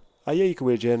 Yeah, you can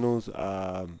wear jandals.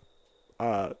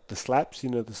 The slaps,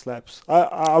 the slaps.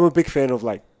 I'm a big fan of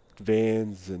like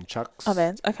Vans and Chucks. Oh,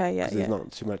 Vans. Okay, yeah, 'cause yeah. there's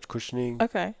not too much cushioning,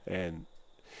 Okay. and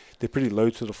they're pretty low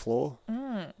to the floor.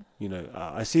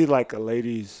 I see like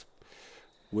ladies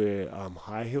wear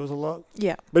high heels a lot.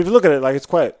 Yeah. But if you look at it, like it's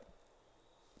quite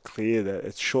clear that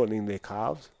it's shortening their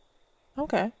calves.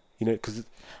 Okay. Because.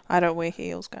 I don't wear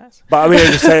heels, guys. But I mean, I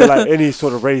just say like any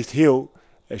sort of raised heel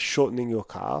is shortening your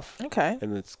calf. Okay.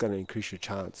 And it's going to increase your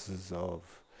chances of.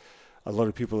 A lot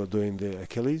of people are doing their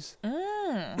Achilles.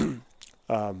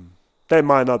 That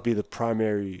might not be the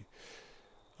primary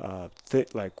thing,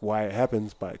 like why it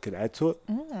happens, but it could add to it.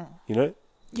 Yeah.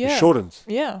 It shortens.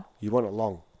 Yeah. You want it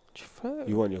long. True.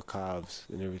 You want your calves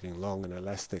and everything long and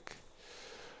elastic.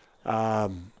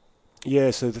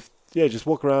 Just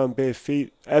walk around bare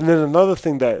feet. And then another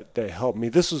thing that helped me,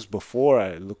 this was before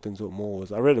I looked into it more,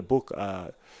 was I read a book,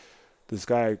 this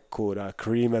guy called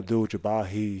Kareem Abdul-Jabbar.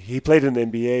 He played in the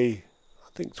NBA, I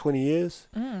think 20 years.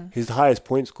 He's the highest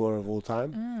point scorer of all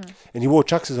time. And he wore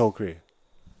Chucks his whole career.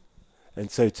 And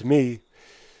so to me,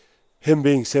 him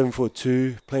being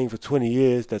 7'2", playing for 20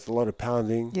 years, that's a lot of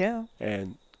pounding. Yeah.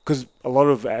 And because a lot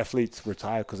of athletes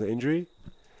retire because of injury.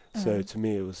 So Mm. to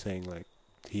me, it was saying like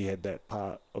he had that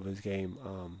part of his game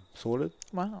sorted.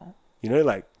 Wow. You know,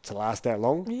 like to last that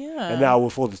long. Yeah. And now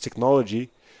with all the technology,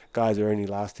 guys are only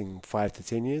lasting 5 to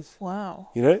 10 years. Wow.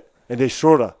 You know, and they're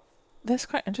shorter. That's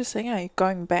quite interesting, eh?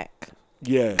 Going back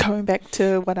Yeah,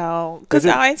 to what because it-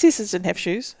 our ancestors didn't have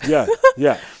shoes. yeah,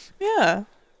 yeah. Yeah.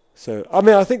 So I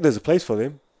mean, I think there's a place for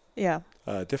them, Yeah.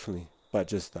 definitely. But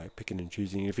just like picking and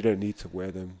choosing. If you don't need to wear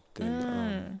them,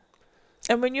 then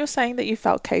And when you're saying that you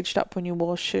felt caged up when you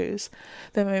wore shoes,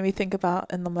 that made me think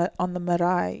about on the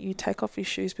marae, you take off your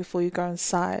shoes before you go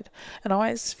inside, and I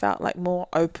always felt like more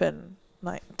open,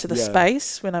 like to the Yeah.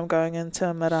 space when I'm going into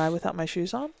a marae without my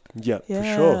shoes on. yeah, Yeah, for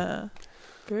sure.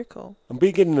 Very cool. I'm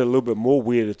been getting a little bit more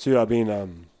weirder too. I've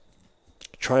been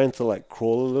trying to like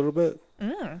crawl a little bit,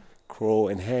 crawl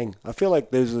and hang. I feel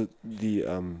like this is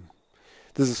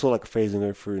sort of like a phase I'm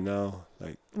going through now.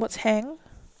 Like What's hang?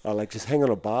 I like just hang on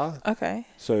a bar. Okay.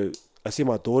 So I see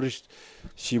my daughter.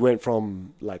 She went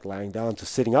from like lying down to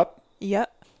sitting up,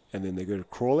 Yep. and then they go to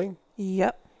crawling.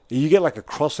 Yep. You get like a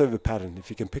crossover pattern. If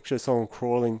you can picture someone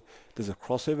crawling, there's a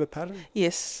crossover pattern.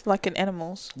 Yes, like in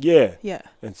animals. Yeah. Yeah.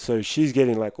 And so she's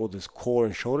getting like all this core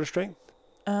and shoulder strength.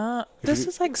 This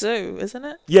is like zoo, isn't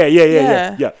it?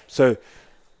 Yeah. So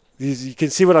you can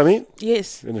see what I mean?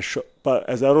 Yes. In a shot. But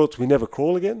as adults, we never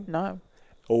crawl again No.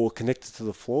 or we're connected to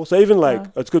the floor. So even like,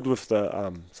 No. it's good with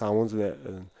the Samoans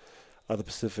and other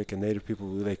Pacific and Native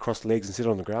people, they cross legs and sit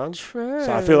on the ground. True.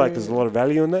 So I feel like there's a lot of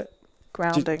value in that.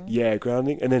 grounding. Yeah,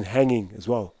 grounding. And then hanging as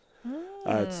well.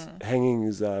 Hanging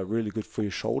is really good for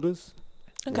your shoulders.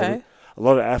 Okay. A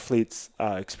lot of athletes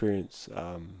experience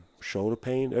shoulder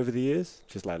pain over the years,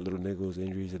 just like little niggles,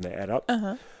 injuries, and they add up.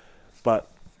 Uh-huh. But,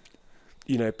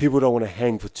 you know, people don't want to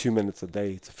hang for 2 minutes a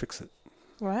day to fix it.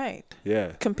 Right.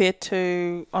 Yeah. Compared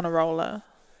to on a roller.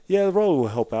 Yeah, the roller will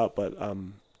help out, but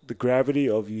the gravity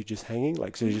of you just hanging,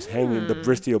 like, so you're just hanging the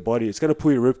wrist of your body, it's going to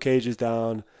pull your rib cages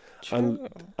down, True.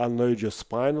 unload your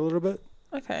spine a little bit.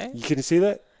 Okay. You can see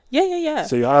that? Yeah.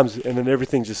 So your arms, and then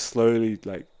everything just slowly,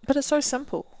 like, But it's so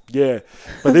simple. yeah.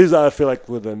 But these are, I feel like,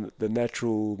 with the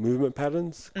natural movement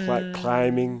patterns, like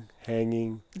climbing,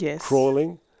 hanging, Yes.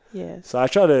 crawling. Yes. So I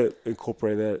try to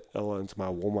incorporate that a lot into my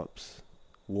warm-ups,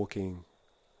 walking.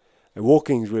 And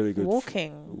walking is really good.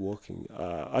 Walking.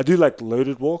 I do like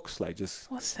loaded walks, like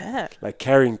just What's that? like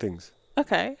carrying things.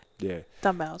 Okay. Yeah.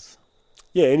 Dumbbells.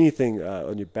 Yeah, anything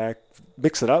on your back.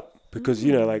 Mix it up because,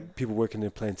 you know, like people working in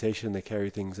a plantation, they carry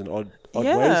things in odd ways.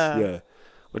 Yeah. Yeah.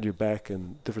 On your back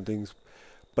and different things.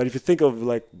 But if you think of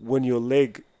like when your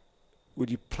leg, when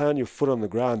you plant your foot on the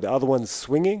ground, the other one's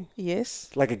swinging Yes.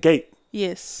 like a gate.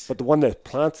 Yes. But the one that's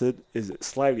planted is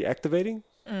slightly activating.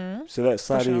 So that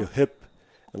side sure. of your hip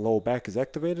and lower back is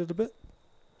activated a bit.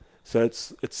 So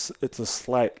it's a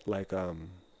slight like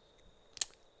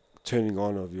turning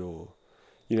on of your,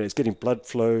 you know, it's getting blood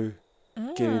flow,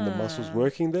 getting the muscles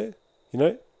working there, you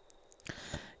know?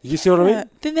 You see what I mean?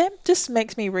 Then that just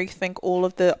makes me rethink all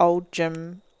of the old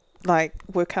gym like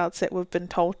workouts that we've been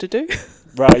told to do.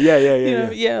 Right, yeah.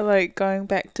 You know, like going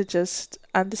back to just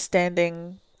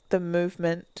understanding the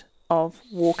movement of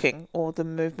walking or the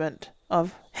movement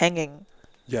of hanging.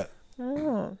 Yeah.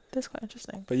 Oh, that's quite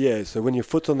interesting. But yeah, so when your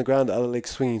foot's on the ground, the other leg's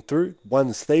swinging through,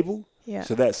 one's stable. Yeah.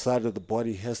 So that side of the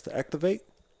body has to activate.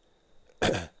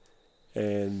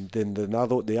 And then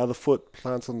the other foot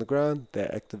plants on the ground,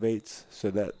 that activates. So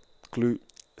that glute,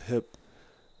 hip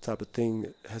type of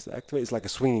thing has to activate. It's like a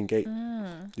swinging gate.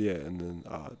 Yeah, and then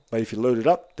but if you load it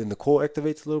up, then the core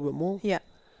activates a little bit more. Yeah.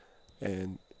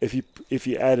 And if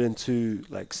you add into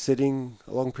like sitting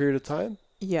a long period of time,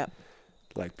 Yeah.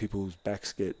 like people's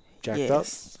backs get jacked up.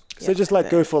 Yes. So just like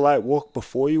go for a light walk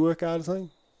before you work out or something.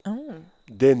 Oh.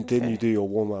 Then Okay. you do your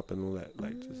warm up and all that.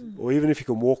 Like or even if you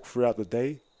can walk throughout the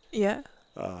day. Yeah.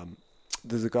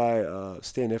 There's a guy,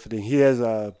 Stan Efferding, he has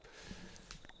a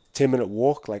 10-minute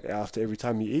walk like after every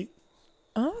time you eat.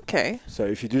 Oh, okay. So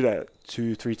if you do that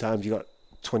 2-3 times, you got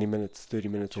 20 minutes, 30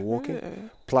 minutes of walking. True.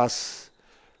 Plus,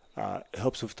 it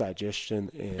helps with digestion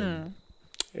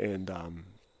and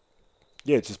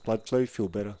it's just blood flow, you feel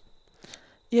better.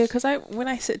 Yeah, because when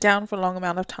I sit down for a long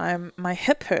amount of time, my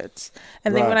hip hurts,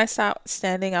 and then when I start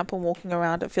standing up and walking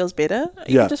around, it feels better.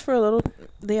 Even just for a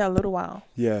little while.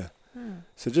 Yeah.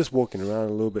 So just walking around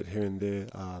a little bit here and there,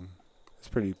 it's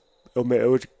pretty.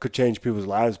 It could change people's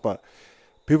lives, but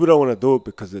people don't want to do it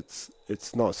because it's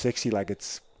not sexy. Like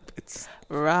it's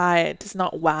Right. It's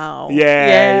not wow.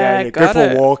 Yeah. Go Got for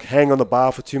it. a walk, hang on the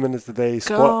bar for 2 minutes a day,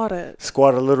 Got it.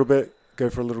 squat a little bit, go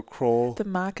for a little crawl. The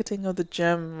marketing of the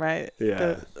gym, right?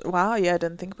 Yeah. Wow, yeah, I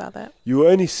didn't think about that. You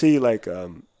only see like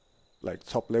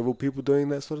top level people doing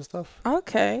that sort of stuff.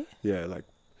 Okay. Yeah, like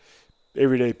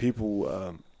everyday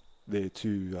people, they're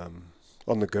too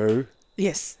on the go.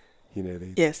 Yes. You know,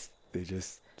 Yes. they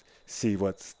just see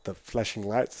what's the flashing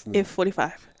lights. And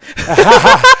F45.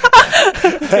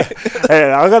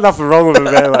 hey, I got nothing wrong with it,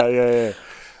 man. Like, yeah.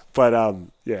 But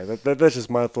yeah, that's just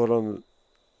my thought on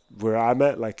where I'm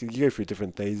at. Like, you go through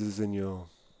different phases in your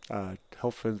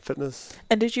health and fitness.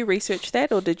 And did you research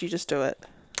that, or did you just do it?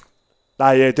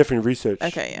 Yeah, definitely research.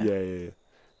 Okay, yeah. Yeah.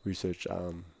 Research.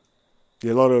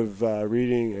 Yeah, a lot of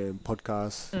reading and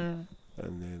podcasts, and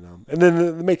then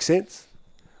it makes sense.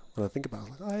 When I think about it,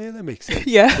 I was like, oh yeah, that makes sense.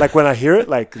 Yeah. Like when I hear it,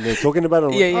 like they're talking about it,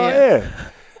 I'm like, Yeah. oh yeah.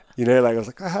 You know, like I was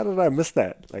like, oh, how did I miss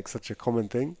that? Like such a common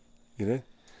thing, you know.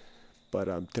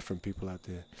 But different people out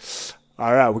there.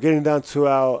 All right, we're getting down to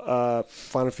our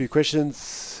final few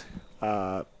questions.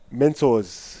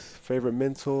 Mentors, favorite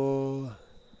mentor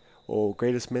or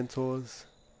greatest mentors?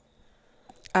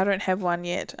 I don't have one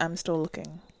yet. I'm still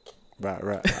looking.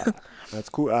 Right. That's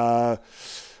cool.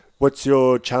 What's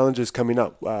your challenges coming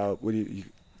up? What are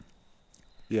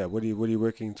you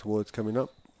working towards coming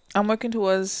up? I'm working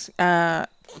towards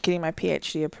getting my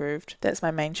PhD approved. That's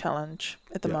my main challenge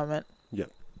at the moment.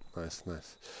 Yep. Nice.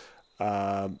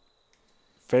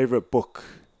 Favorite book?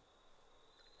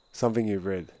 Something you've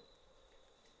read?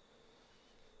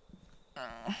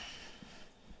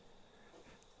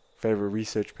 Favorite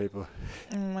research paper?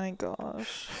 Oh my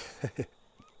gosh.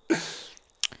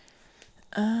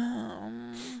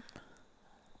 I'm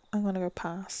gonna go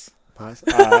pass. Pass.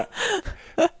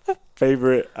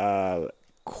 Favorite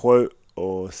quote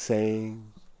or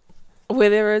saying? Where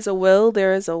there is a will,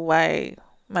 there is a way.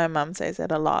 My mum says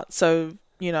that a lot. So,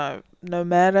 no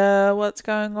matter what's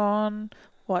going on,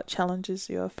 what challenges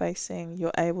you're facing,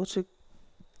 you're able to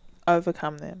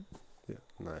overcome them. Yeah,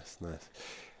 nice.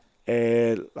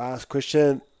 And last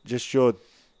question, just your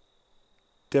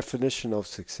definition of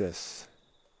success.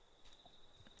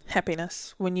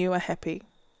 Happiness. When you are happy.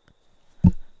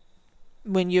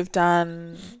 When you've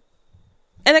done...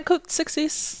 And it could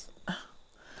success...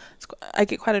 I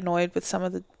get quite annoyed with some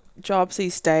of the jobs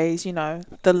these days,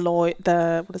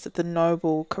 the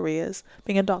noble careers,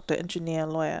 being a doctor, engineer,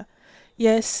 lawyer.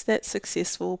 Yes, that's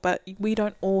successful, but we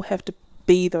don't all have to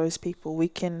be those people. We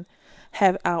can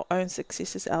have our own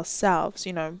successes ourselves,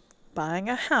 buying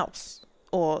a house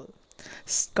or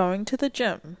going to the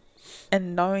gym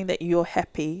and knowing that you're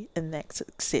happy in that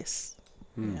success.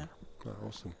 Yeah. Oh,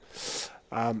 awesome.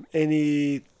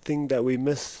 Anything that we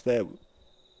missed that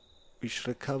we should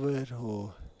have covered,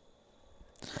 or?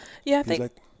 Yeah, I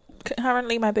think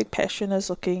currently my big passion is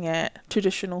looking at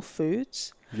traditional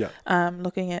foods. Yeah.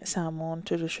 Looking at Samoan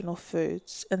traditional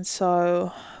foods. And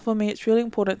so for me, it's really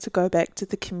important to go back to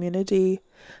the community,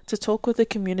 to talk with the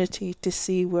community, to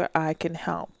see where I can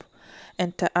help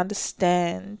and to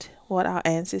understand what our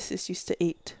ancestors used to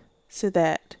eat so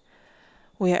that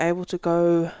we are able to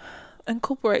go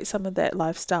incorporate some of that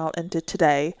lifestyle into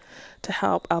today to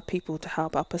help our people, to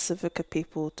help our Pacifica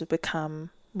people to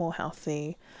become more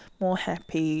healthy, more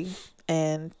happy,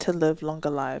 and to live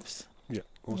longer lives. Yeah,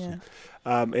 awesome.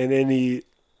 Yeah. And any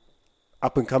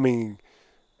up-and-coming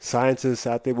scientists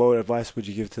out there, what advice would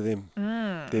you give to them?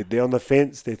 They're on the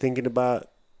fence. They're thinking about,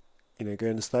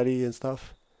 going to study and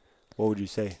stuff. What would you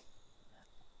say?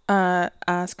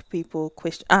 Ask people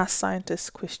questions. Ask scientists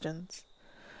questions.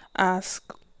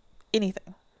 Ask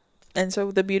anything. And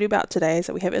so the beauty about today is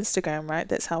that we have Instagram, right?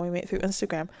 That's how we met, through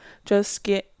Instagram. Just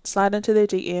slide into their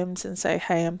DMs and say,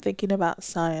 hey, I'm thinking about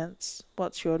science.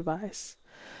 What's your advice?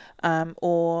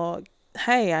 Or,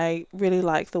 hey, I really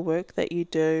like the work that you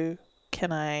do.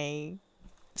 Can I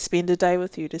spend a day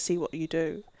with you to see what you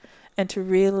do? And to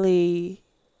really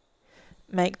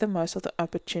make the most of the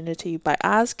opportunity by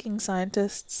asking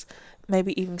scientists,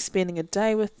 maybe even spending a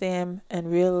day with them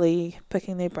and really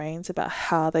picking their brains about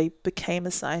how they became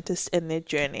a scientist in their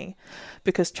journey.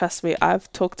 Because trust me,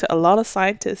 I've talked to a lot of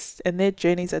scientists and their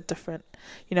journeys are different.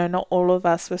 Not all of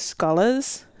us were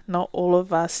scholars. Not all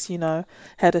of us,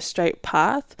 had a straight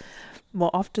path. More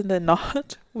often than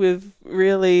not, we've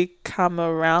really come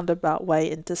a roundabout way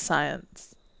into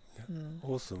science. Yeah.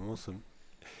 Awesome.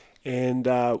 And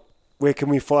where can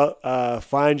we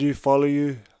find you, follow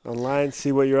you online,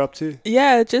 see what you're up to?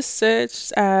 Yeah, just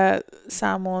search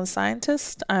Samoan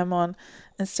Scientist. I'm on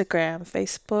Instagram,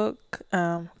 Facebook.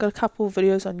 Got a couple of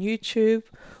videos on YouTube.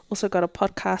 Also got a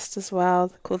podcast as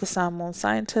well called The Samoan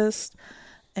Scientist.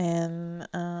 And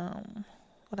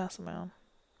what else am I on?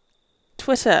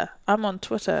 Twitter. I'm on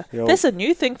Twitter. Yo. That's a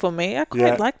new thing for me. I quite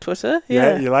Yeah. like Twitter.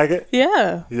 Yeah, Yeah. you like it?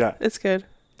 Yeah. Yeah. It's good.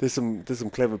 There's some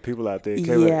clever people out there.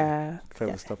 Clever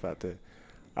Yeah. stuff out there.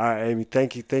 All right, Amy.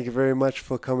 Thank you very much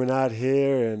for coming out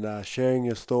here and sharing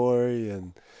your story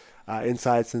and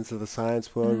insights into the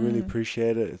science world. Really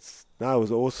appreciate it. It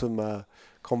was an awesome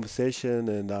conversation,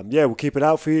 and we'll keep it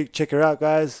out for you. Check her out,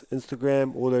 guys.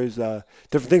 Instagram, all those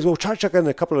different things. We'll try to check in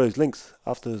a couple of those links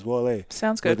after as well.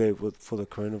 Sounds good. For the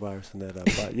coronavirus and that.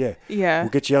 But yeah, Yeah. we'll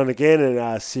get you on again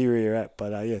and see where you're at. But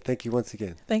thank you once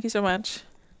again. Thank you so much.